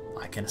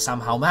 I can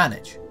somehow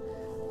manage.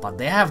 But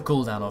they have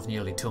cooldown of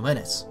nearly 2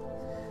 minutes,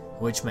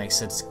 which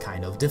makes it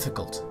kind of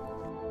difficult.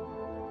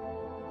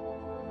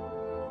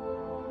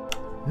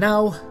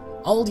 Now,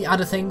 all the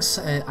other things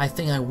I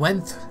think I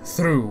went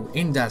through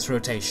in that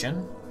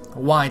rotation.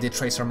 Why the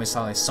Tracer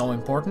Missile is so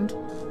important?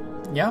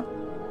 Yeah,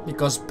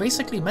 because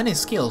basically many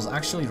skills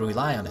actually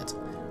rely on it.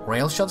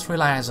 Rail Shot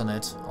relies on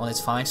it, on its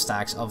 5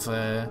 stacks of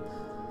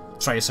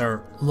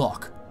Tracer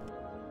Lock.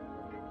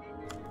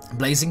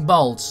 Blazing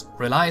Bolts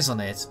relies on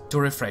it to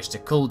refresh the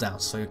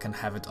cooldown, so you can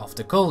have it off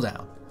the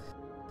cooldown.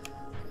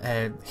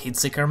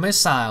 Hitseeker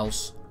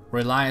Missiles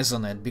relies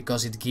on it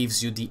because it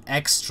gives you the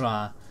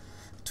extra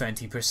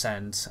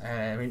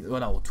 20%, well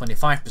no,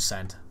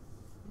 25%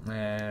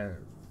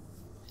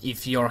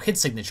 if your hit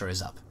signature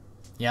is up.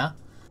 Yeah?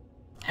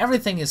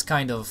 Everything is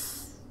kind of,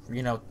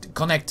 you know,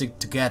 connected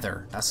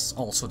together. That's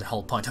also the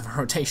whole point of a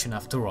rotation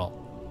after all.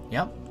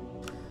 Yeah?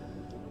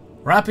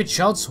 Rapid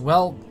shots,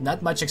 well,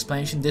 not much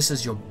explanation. This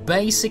is your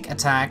basic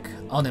attack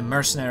on a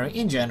mercenary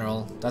in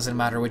general, doesn't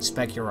matter which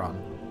spec you're on.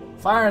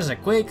 Fires a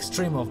quick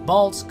stream of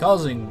bolts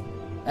causing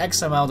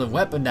X amount of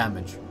weapon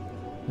damage.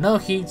 No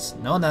heats,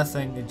 no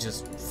nothing, it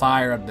just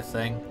fire at the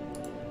thing.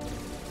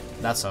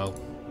 That's all.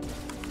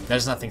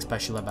 There's nothing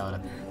special about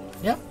it.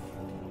 Yep.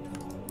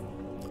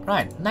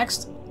 Right,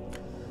 next.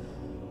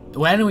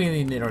 When we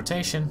need the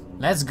rotation,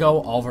 let's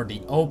go over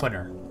the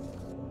opener.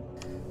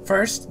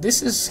 First,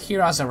 this is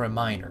here as a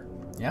reminder.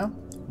 Yeah,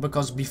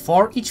 because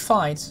before each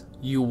fight,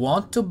 you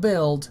want to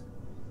build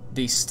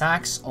the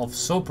stacks of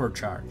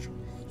supercharge.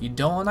 You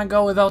don't want to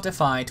go without a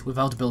fight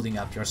without building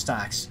up your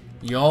stacks.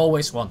 You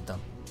always want them.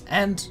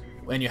 And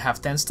when you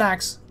have 10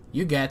 stacks,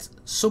 you get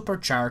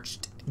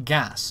supercharged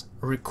gas.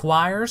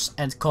 Requires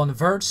and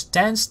converts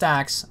 10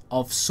 stacks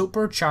of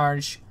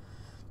supercharge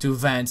to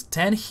vent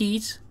 10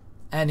 heat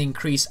and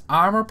increase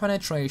armor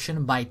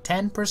penetration by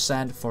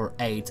 10% for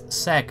 8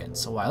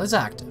 seconds while it's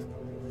active.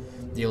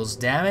 Deals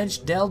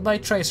damage dealt by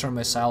Tracer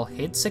Missile,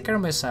 Hitseeker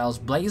Missiles,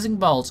 Blazing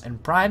Bolts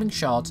and Priming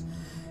Shot.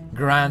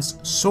 Grants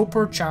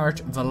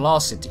Supercharged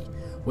Velocity,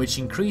 which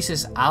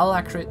increases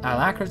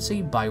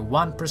alacrity by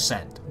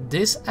 1%.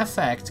 This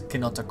effect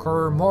cannot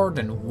occur more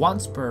than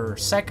once per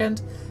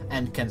second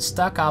and can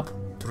stack up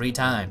 3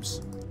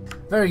 times.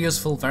 Very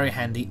useful, very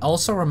handy.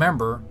 Also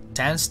remember,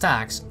 10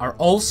 stacks are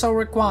also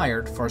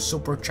required for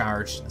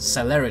supercharged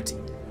celerity.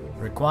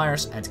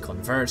 Requires and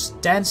converts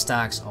 10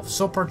 stacks of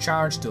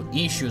supercharge to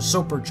issue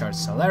supercharged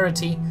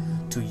celerity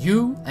to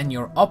you and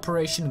your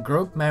operation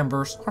group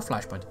members or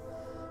flashpoint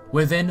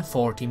within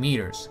 40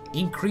 meters,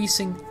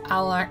 increasing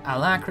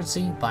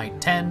alacrity by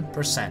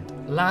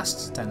 10%.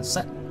 Lasts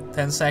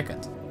 10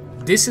 seconds.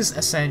 This is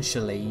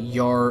essentially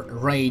your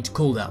raid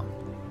cooldown.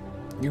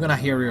 You're gonna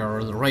hear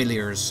your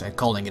railiers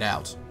calling it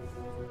out,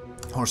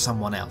 or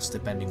someone else,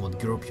 depending what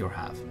group you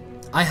have.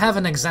 I have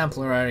an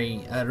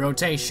exemplary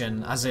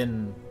rotation, as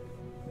in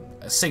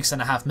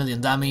 6.5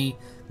 million dummy,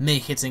 me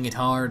hitting it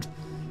hard.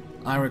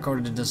 I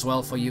recorded it as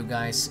well for you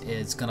guys.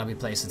 It's gonna be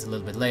placed a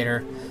little bit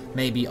later,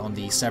 maybe on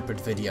the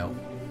separate video,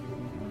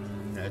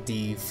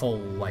 the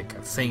full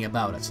thing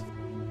about it.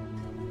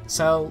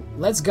 So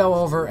let's go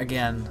over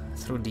again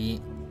through the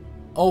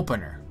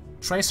opener.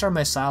 Tracer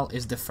missile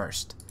is the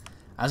first.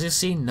 As you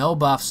see, no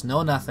buffs,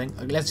 no nothing.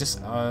 Let's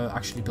just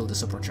actually build a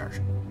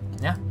supercharge.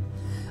 Yeah,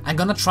 I'm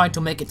gonna try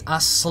to make it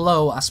as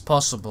slow as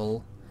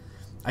possible.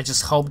 I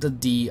just hope that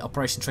the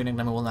operation training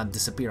limit will not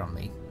disappear on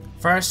me.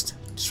 First,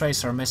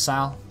 tracer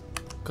missile,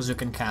 because you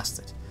can cast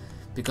it,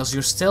 because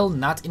you're still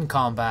not in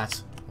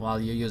combat while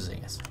you're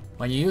using it.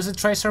 When you use a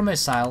tracer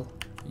missile,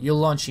 you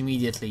launch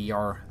immediately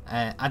your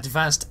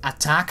advanced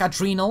attack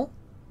adrenal,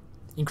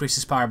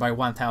 increases power by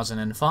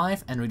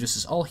 1005 and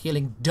reduces all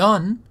healing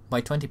done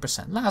by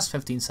 20%, last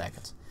 15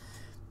 seconds.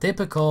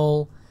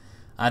 Typical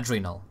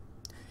adrenal.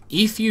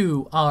 If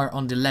you are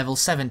on the level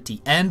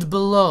 70 and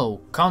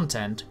below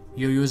content,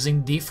 you're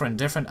using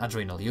different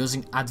adrenal,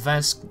 using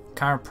advanced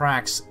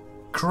Carprax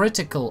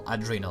critical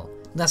adrenal.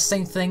 The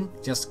same thing,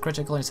 just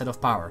critical instead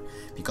of power.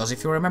 Because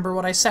if you remember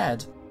what I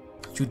said,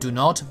 you do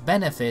not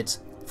benefit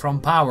from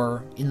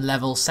power in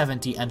level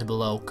 70 and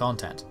below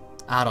content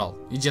at all.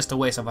 It's just a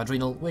waste of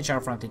adrenal, which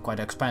are frankly quite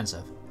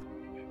expensive.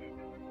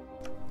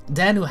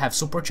 Then you have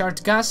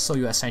supercharged gas, so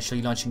you're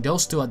essentially launching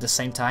those two at the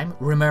same time.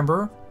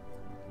 Remember,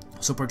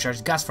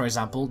 supercharged gas, for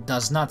example,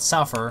 does not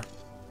suffer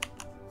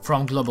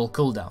from global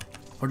cooldown.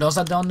 For those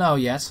that don't know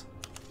yet,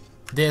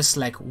 this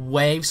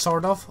wave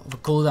sort of a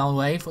cooldown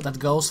wave that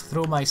goes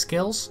through my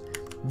skills,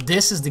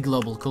 this is the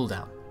global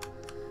cooldown.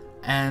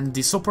 And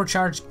the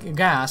supercharged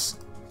gas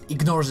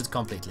ignores it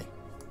completely.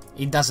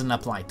 It doesn't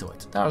apply to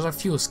it. There's a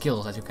few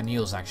skills that you can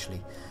use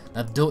actually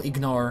that do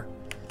ignore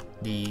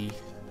the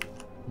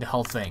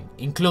whole thing,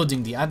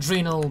 including the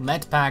adrenal,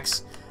 med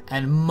packs,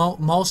 and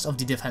most of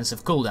the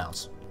defensive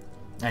cooldowns.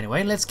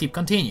 Anyway, let's keep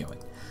continuing.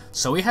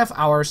 So we have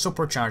our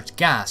supercharged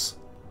gas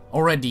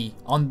already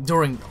on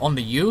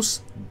the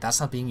use.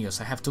 That's not being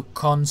used. I have to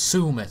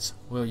consume it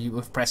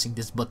with pressing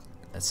this button,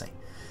 let's say.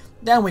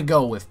 Then we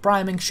go with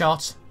priming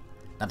shot.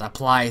 That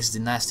applies the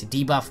nasty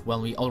debuff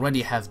when we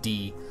already have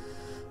the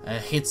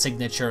hit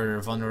signature,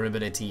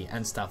 vulnerability,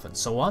 and stuff and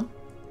so on.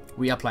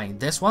 We applying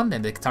this one,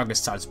 then the target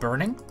starts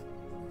burning.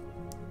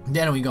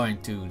 Then we're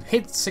going to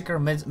hit seeker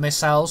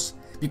missiles,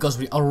 because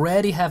we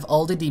already have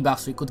all the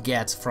debuffs we could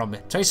get from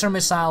tracer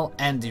missile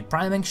and the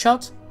priming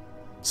shot.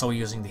 So we're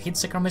using the hit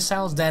seeker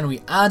missiles. Then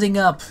we're adding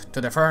up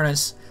to the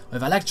furnace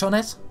with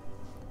electronet,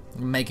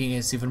 making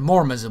it even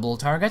more miserable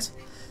target.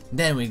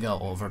 Then we go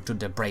over to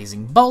the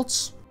brazing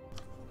bolts.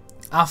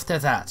 After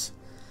that,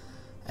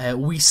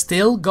 we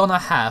still gonna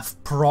have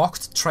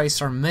procced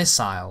tracer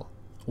missile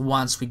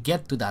once we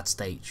get to that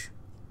stage.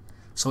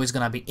 So it's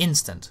gonna be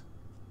instant.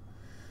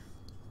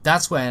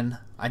 That's when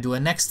I do a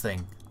next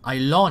thing. I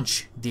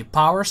launch the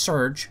power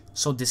surge,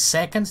 so the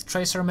second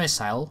tracer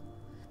missile,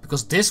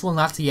 because this will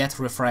not yet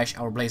refresh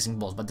our blazing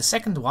bolts, but the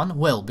second one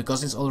will,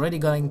 because it's already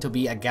going to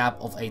be a gap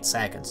of 8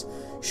 seconds.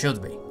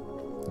 Should be.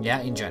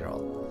 Yeah, in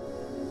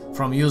general.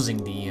 From using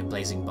the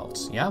blazing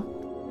bolts, yeah?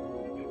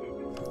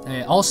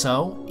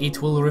 Also,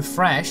 it will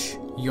refresh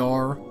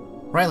your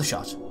rail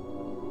shot.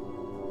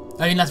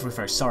 Not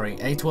refresh, sorry.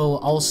 It will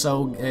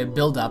also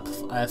build up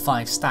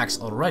 5 stacks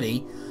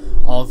already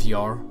of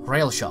your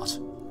rail shot.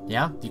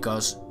 Yeah,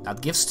 because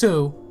that gives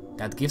 2,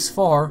 that gives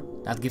 4,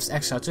 that gives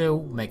extra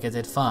 2, make it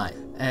at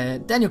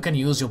 5. Then you can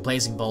use your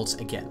blazing bolts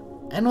again.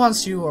 And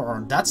once you are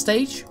on that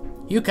stage,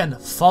 you can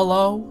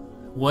follow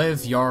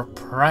with your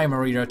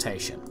primary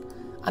rotation.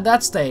 At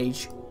that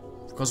stage,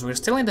 because we're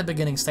still in the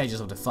beginning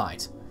stages of the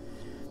fight,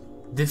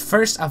 the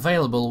first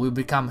available will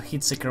become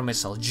hit seeker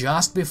missile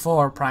just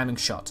before priming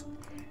shot.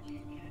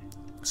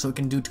 So you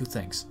can do 2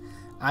 things.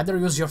 Either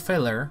use your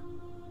filler,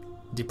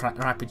 the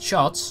rapid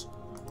shots,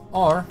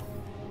 or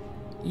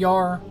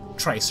your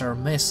tracer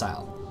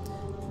missile.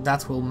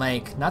 That will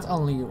make not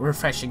only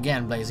refresh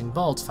again blazing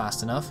bolts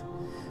fast enough,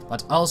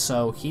 but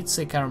also hit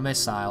seeker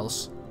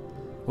missiles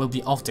will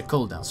be off the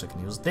cooldown. So you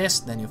can use this,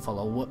 then you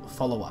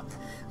follow up.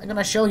 I'm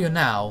gonna show you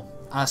now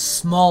a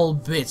small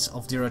bit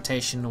of the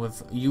rotation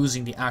with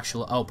using the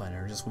actual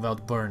opener, just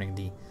without burning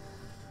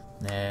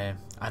the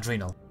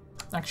adrenal.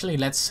 Actually,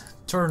 let's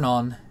turn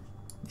on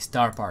the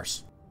star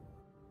parse.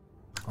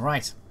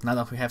 Alright, now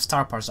that we have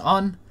star parse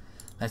on,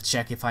 let's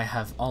check if I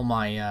have all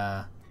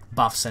my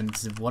buffs and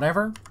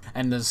whatever,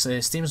 and the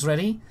steam's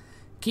ready.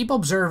 keep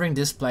observing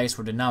this place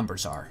where the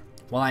numbers are.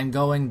 While I'm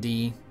gonna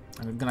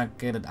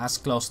get it as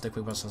close to the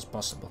quick process as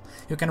possible.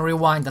 You can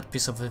rewind that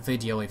piece of the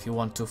video if you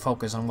want to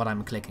focus on what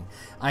I'm clicking.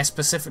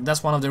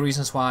 That's one of the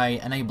reasons why I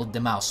enabled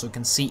the mouse, so you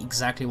can see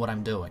exactly what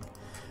I'm doing.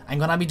 I'm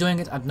gonna be doing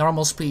it at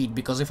normal speed,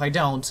 because if I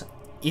don't,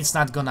 it's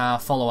not gonna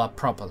follow up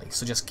properly.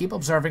 So just keep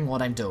observing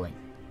what I'm doing.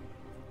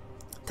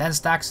 10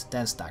 stacks,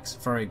 10 stacks.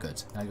 Very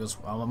good. That goes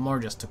more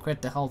just to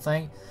crit the whole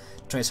thing.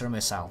 Tracer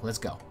missile. Let's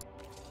go.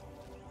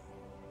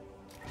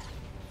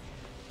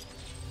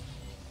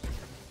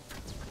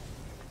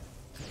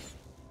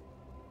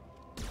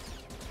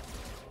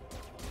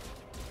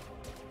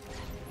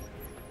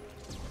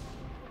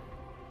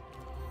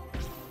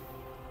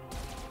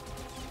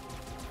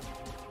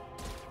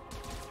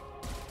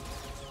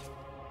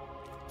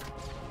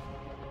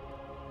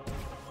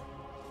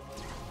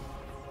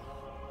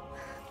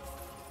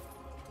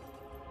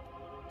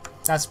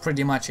 That's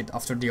pretty much it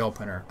after the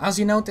opener. As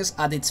you notice,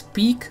 at its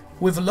peak,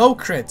 with low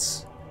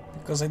crits,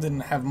 because I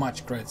didn't have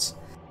much crits.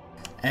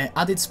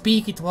 At its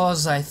peak it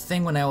was, I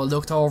think when I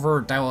looked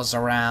over, that was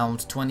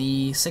around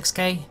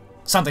 26k.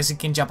 Sometimes it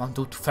can jump up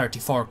to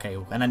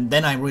 34k, and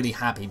then I'm really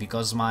happy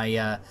because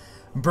my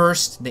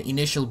burst, the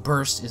initial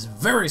burst, is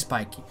very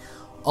spiky.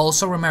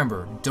 Also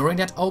remember, during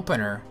that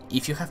opener,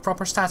 if you have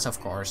proper stats of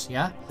course,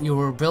 yeah, you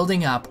were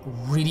building up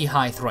really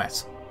high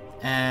threat.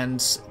 And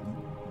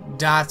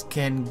that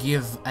can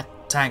give a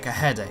tank a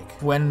headache.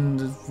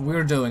 When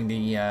we're doing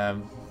the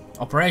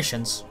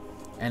operations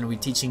and we're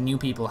teaching new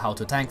people how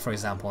to tank, for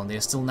example, and they're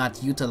still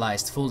not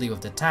utilized fully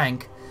with the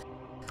tank,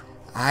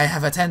 I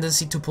have a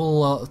tendency to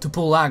pull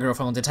aggro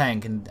from the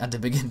tank at the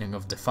beginning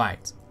of the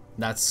fight.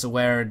 That's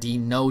where the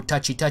no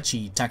touchy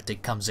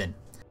tactic comes in.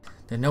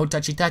 The no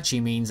touchy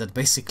means that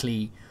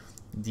basically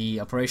the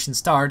operation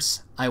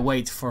starts, I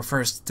wait for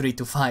first 3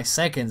 to 5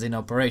 seconds in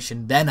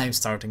operation, then I'm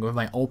starting with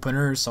my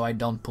opener so I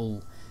don't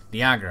pull the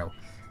aggro.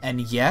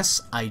 And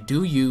yes, I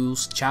do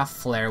use chaff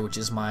flare, which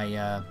is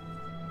my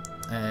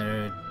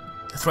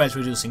threat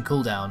reducing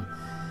cooldown,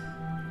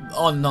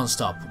 on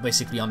non-stop,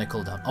 basically on a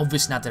cooldown.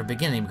 Obviously not at the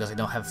beginning because I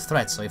don't have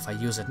threat, so if I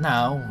use it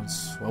now,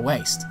 it's a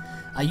waste.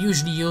 I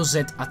usually use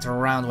it at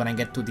around when I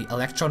get to the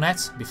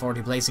electronet, before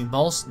the blazing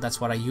balls. That's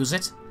what I use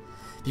it,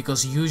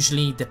 because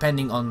usually,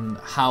 depending on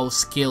how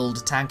skilled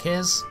the tank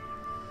is,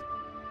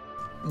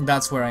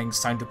 that's where I'm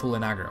starting to pull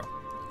an aggro.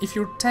 If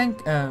you're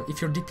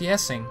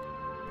DPSing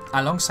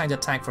alongside the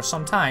tank for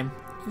some time,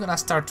 you're gonna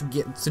start to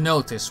get to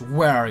notice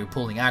where are you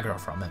pulling aggro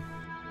from him.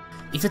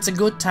 If it's a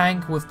good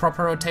tank with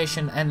proper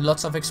rotation and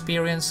lots of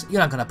experience,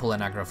 you're not gonna pull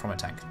an aggro from a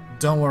tank.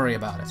 Don't worry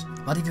about it.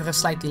 But if you have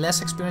slightly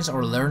less experience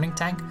or a learning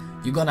tank,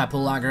 you're gonna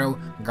pull aggro,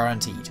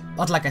 guaranteed.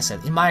 But like I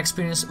said, in my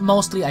experience,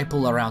 mostly I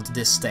pull around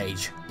this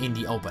stage in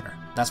the opener.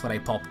 That's when I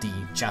pop the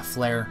chaff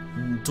flare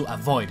to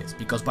avoid it,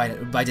 because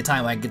by the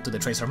time I get to the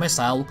tracer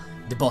missile,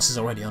 the boss is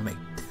already on me.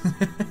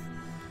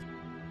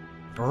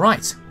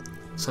 Right,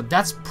 so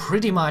that's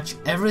pretty much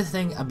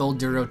everything about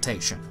the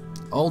rotation.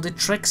 All the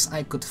tricks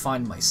I could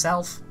find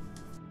myself,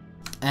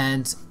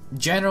 and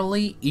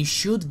generally it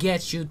should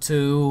get you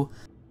to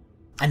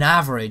an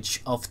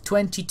average of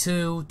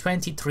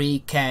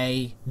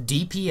 22-23k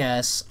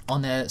DPS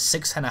on a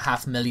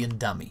 6.5 million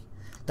dummy.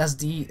 That's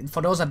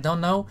for those that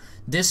don't know,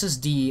 this is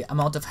the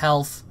amount of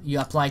health you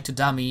apply to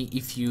dummy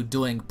if you're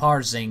doing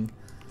parsing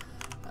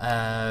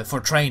for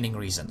training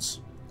reasons.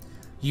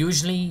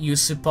 Usually you're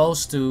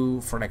supposed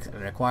to, for the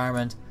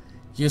requirement,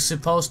 you're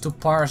supposed to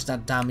parse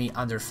that dummy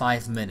under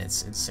 5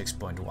 minutes in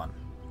 6.1.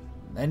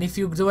 And if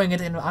you're doing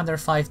it in under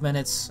 5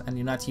 minutes and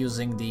you're not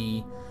using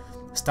the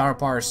star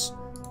parse,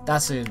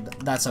 that's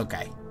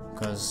okay.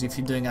 Because if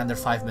you're doing under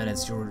 5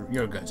 minutes,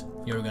 you're good.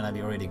 You're gonna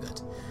be really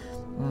good.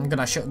 I'm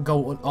gonna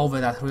go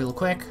over that real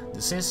quick.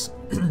 This is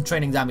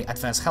Training Dummy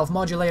Advanced Health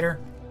Modulator.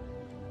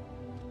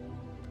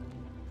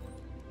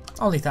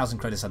 Only 1000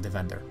 credits at the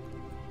vendor.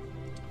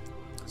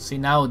 See,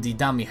 now the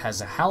dummy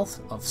has a health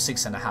of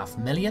 6.5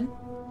 million.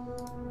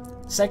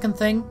 Second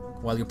thing,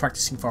 while you're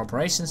practicing for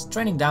operations,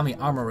 Training Dummy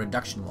Armor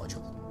Reduction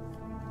Module.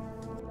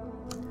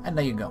 And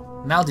there you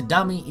go. Now the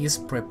dummy is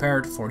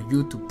prepared for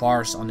you to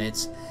parse on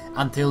it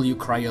until you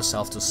cry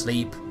yourself to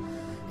sleep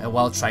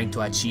while trying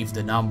to achieve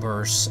the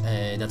numbers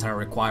that are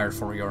required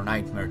for your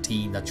nightmare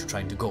team that you're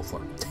trying to go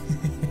for.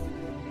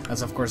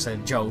 That's of course a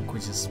joke,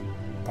 which is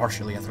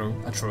partially a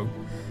true.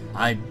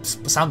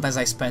 Sometimes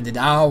I spend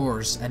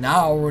hours and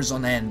hours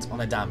on end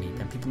on a dummy,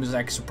 and people are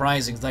like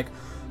surprising. It's like,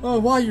 oh,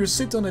 why you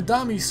sit on a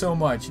dummy so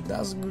much?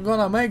 That's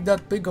gonna make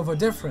that big of a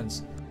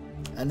difference.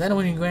 And then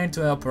when you go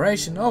into an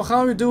operation, oh,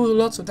 how you do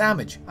lots of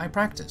damage? I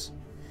practice.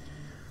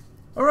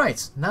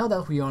 Alright, now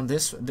that we're on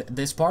this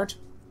part,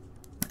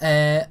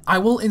 I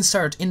will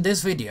insert in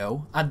this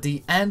video, at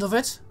the end of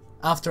it,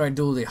 after I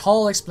do the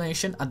whole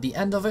explanation, at the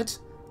end of it,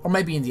 or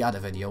maybe in the other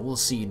video, we'll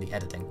see in the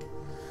editing,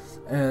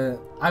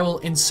 I will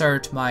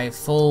insert my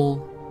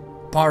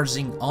full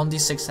parsing on the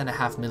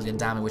 6.5 million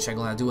damage, which I'm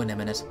gonna do in a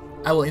minute.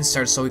 I will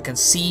insert so you can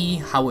see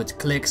how it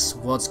clicks,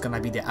 what's gonna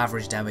be the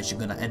average damage you're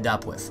gonna end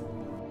up with.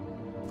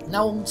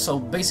 Now, so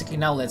basically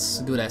now let's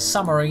do the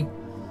summary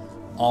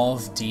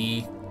of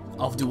the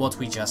of what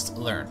we just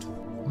learned.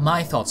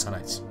 My thoughts on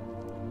it.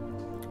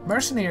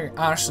 Mercenary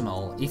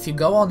Arsenal, if you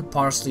go on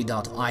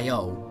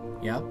parse.io,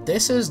 yeah,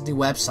 this is the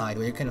website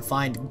where you can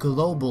find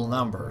global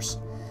numbers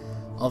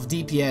of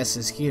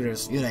DPSs,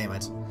 healers, you name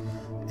it,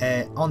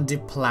 on the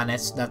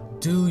planets that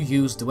do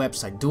use the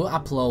website, do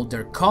upload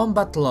their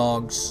combat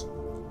logs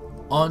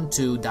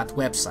onto that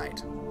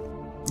website.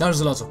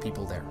 There's a lot of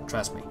people there,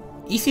 trust me.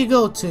 If you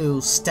go to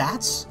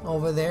stats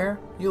over there,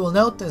 you will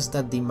notice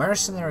that the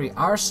Mercenary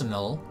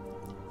Arsenal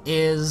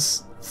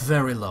is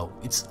very low.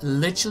 It's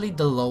literally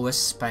the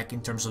lowest spec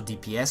in terms of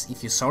DPS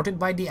if you sort it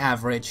by the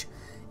average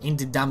in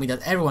the dummy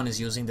that everyone is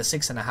using, the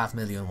 6.5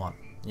 million one.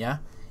 Yeah?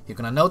 You're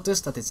gonna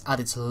notice that it's at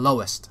its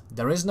lowest.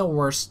 There is no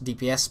worse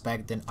DPS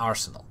spec than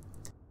Arsenal.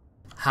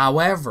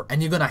 However,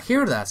 and you're gonna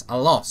hear that a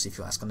lot if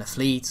you ask on the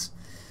fleet.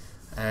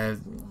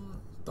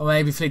 Or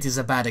maybe fleet is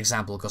a bad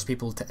example because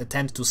people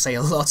tend to say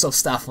lots of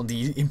stuff on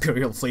the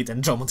Imperial fleet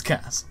and Drummond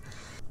Cass.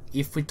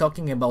 If we're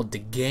talking about the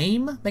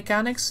game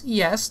mechanics,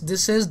 yes,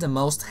 this is the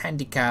most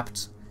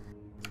handicapped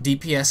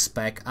DPS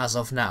spec as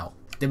of now.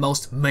 The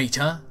most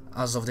meta,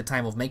 as of the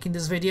time of making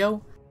this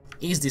video,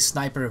 is the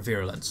Sniper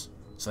Virulence.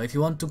 So if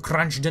you want to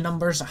crunch the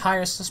numbers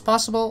highest as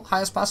possible,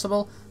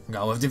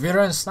 go with the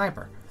Virulence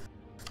Sniper,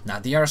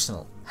 not the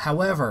Arsenal.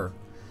 However,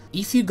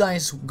 if you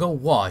guys go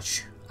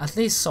watch at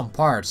least some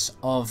parts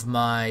of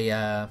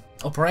my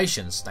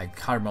operations, like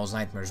Hard Mode's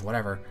Nightmares,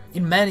 whatever,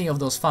 in many of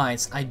those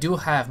fights I do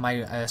have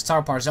my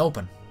star parse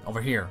open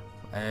over here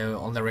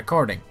on the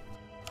recording.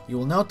 You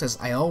will notice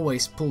I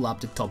always pull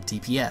up the top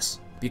DPS,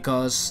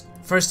 because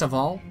first of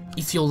all,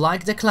 if you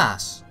like the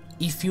class,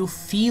 if you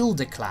feel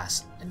the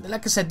class, and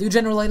like I said, you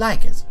generally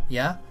like it,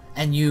 yeah?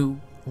 And you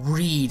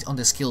read on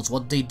the skills,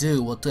 what they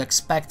do, what to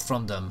expect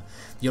from them,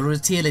 your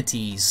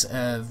utilities,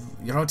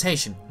 your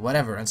rotation,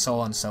 whatever, and so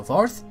on and so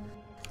forth,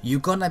 you're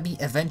gonna be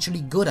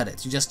eventually good at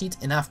it. You just need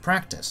enough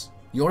practice.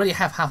 You already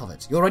have half of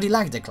it. You already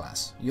like the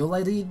class. You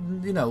already,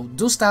 you know,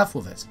 do stuff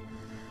with it.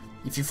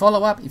 If you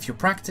follow up, if you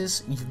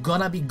practice, you're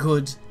gonna be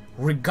good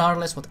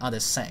regardless what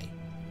others say.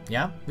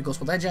 Yeah? Because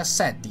what I just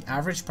said, the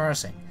average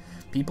parsing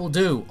people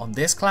do on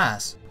this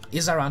class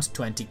is around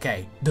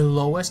 20k, the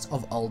lowest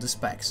of all the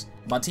specs.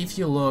 But if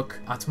you look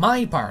at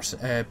my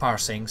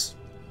parsings,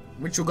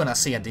 which you're gonna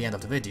see at the end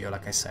of the video,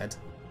 like I said,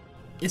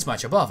 it's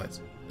much above it.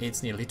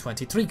 It's nearly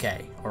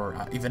 23k,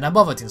 or even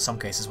above it in some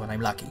cases when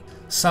I'm lucky.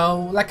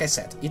 So, like I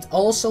said, it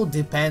also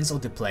depends on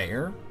the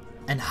player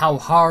and how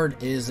hard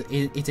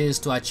it is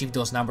to achieve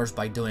those numbers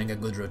by doing a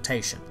good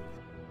rotation.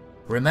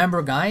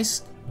 Remember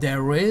guys,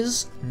 there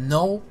is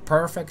no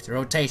perfect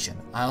rotation.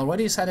 I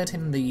already said it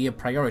in the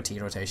priority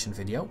rotation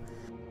video.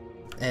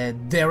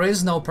 There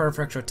is no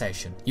perfect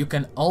rotation. You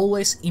can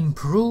always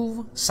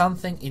improve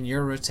something in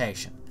your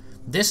rotation.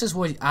 This is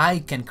why I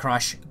can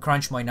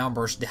crunch my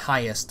numbers the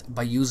highest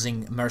by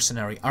using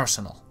Mercenary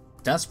Arsenal.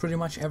 That's pretty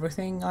much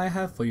everything I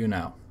have for you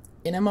now.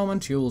 In a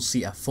moment you will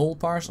see a full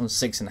parse on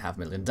 6.5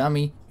 million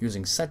dummy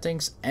using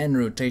settings and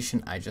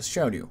rotation I just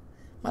showed you.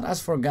 But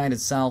as for guide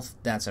itself,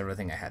 that's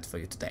everything I had for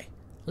you today.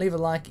 Leave a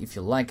like if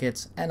you like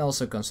it, and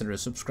also consider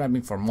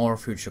subscribing for more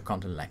future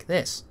content like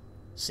this.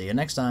 See you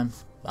next time.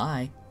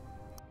 Bye.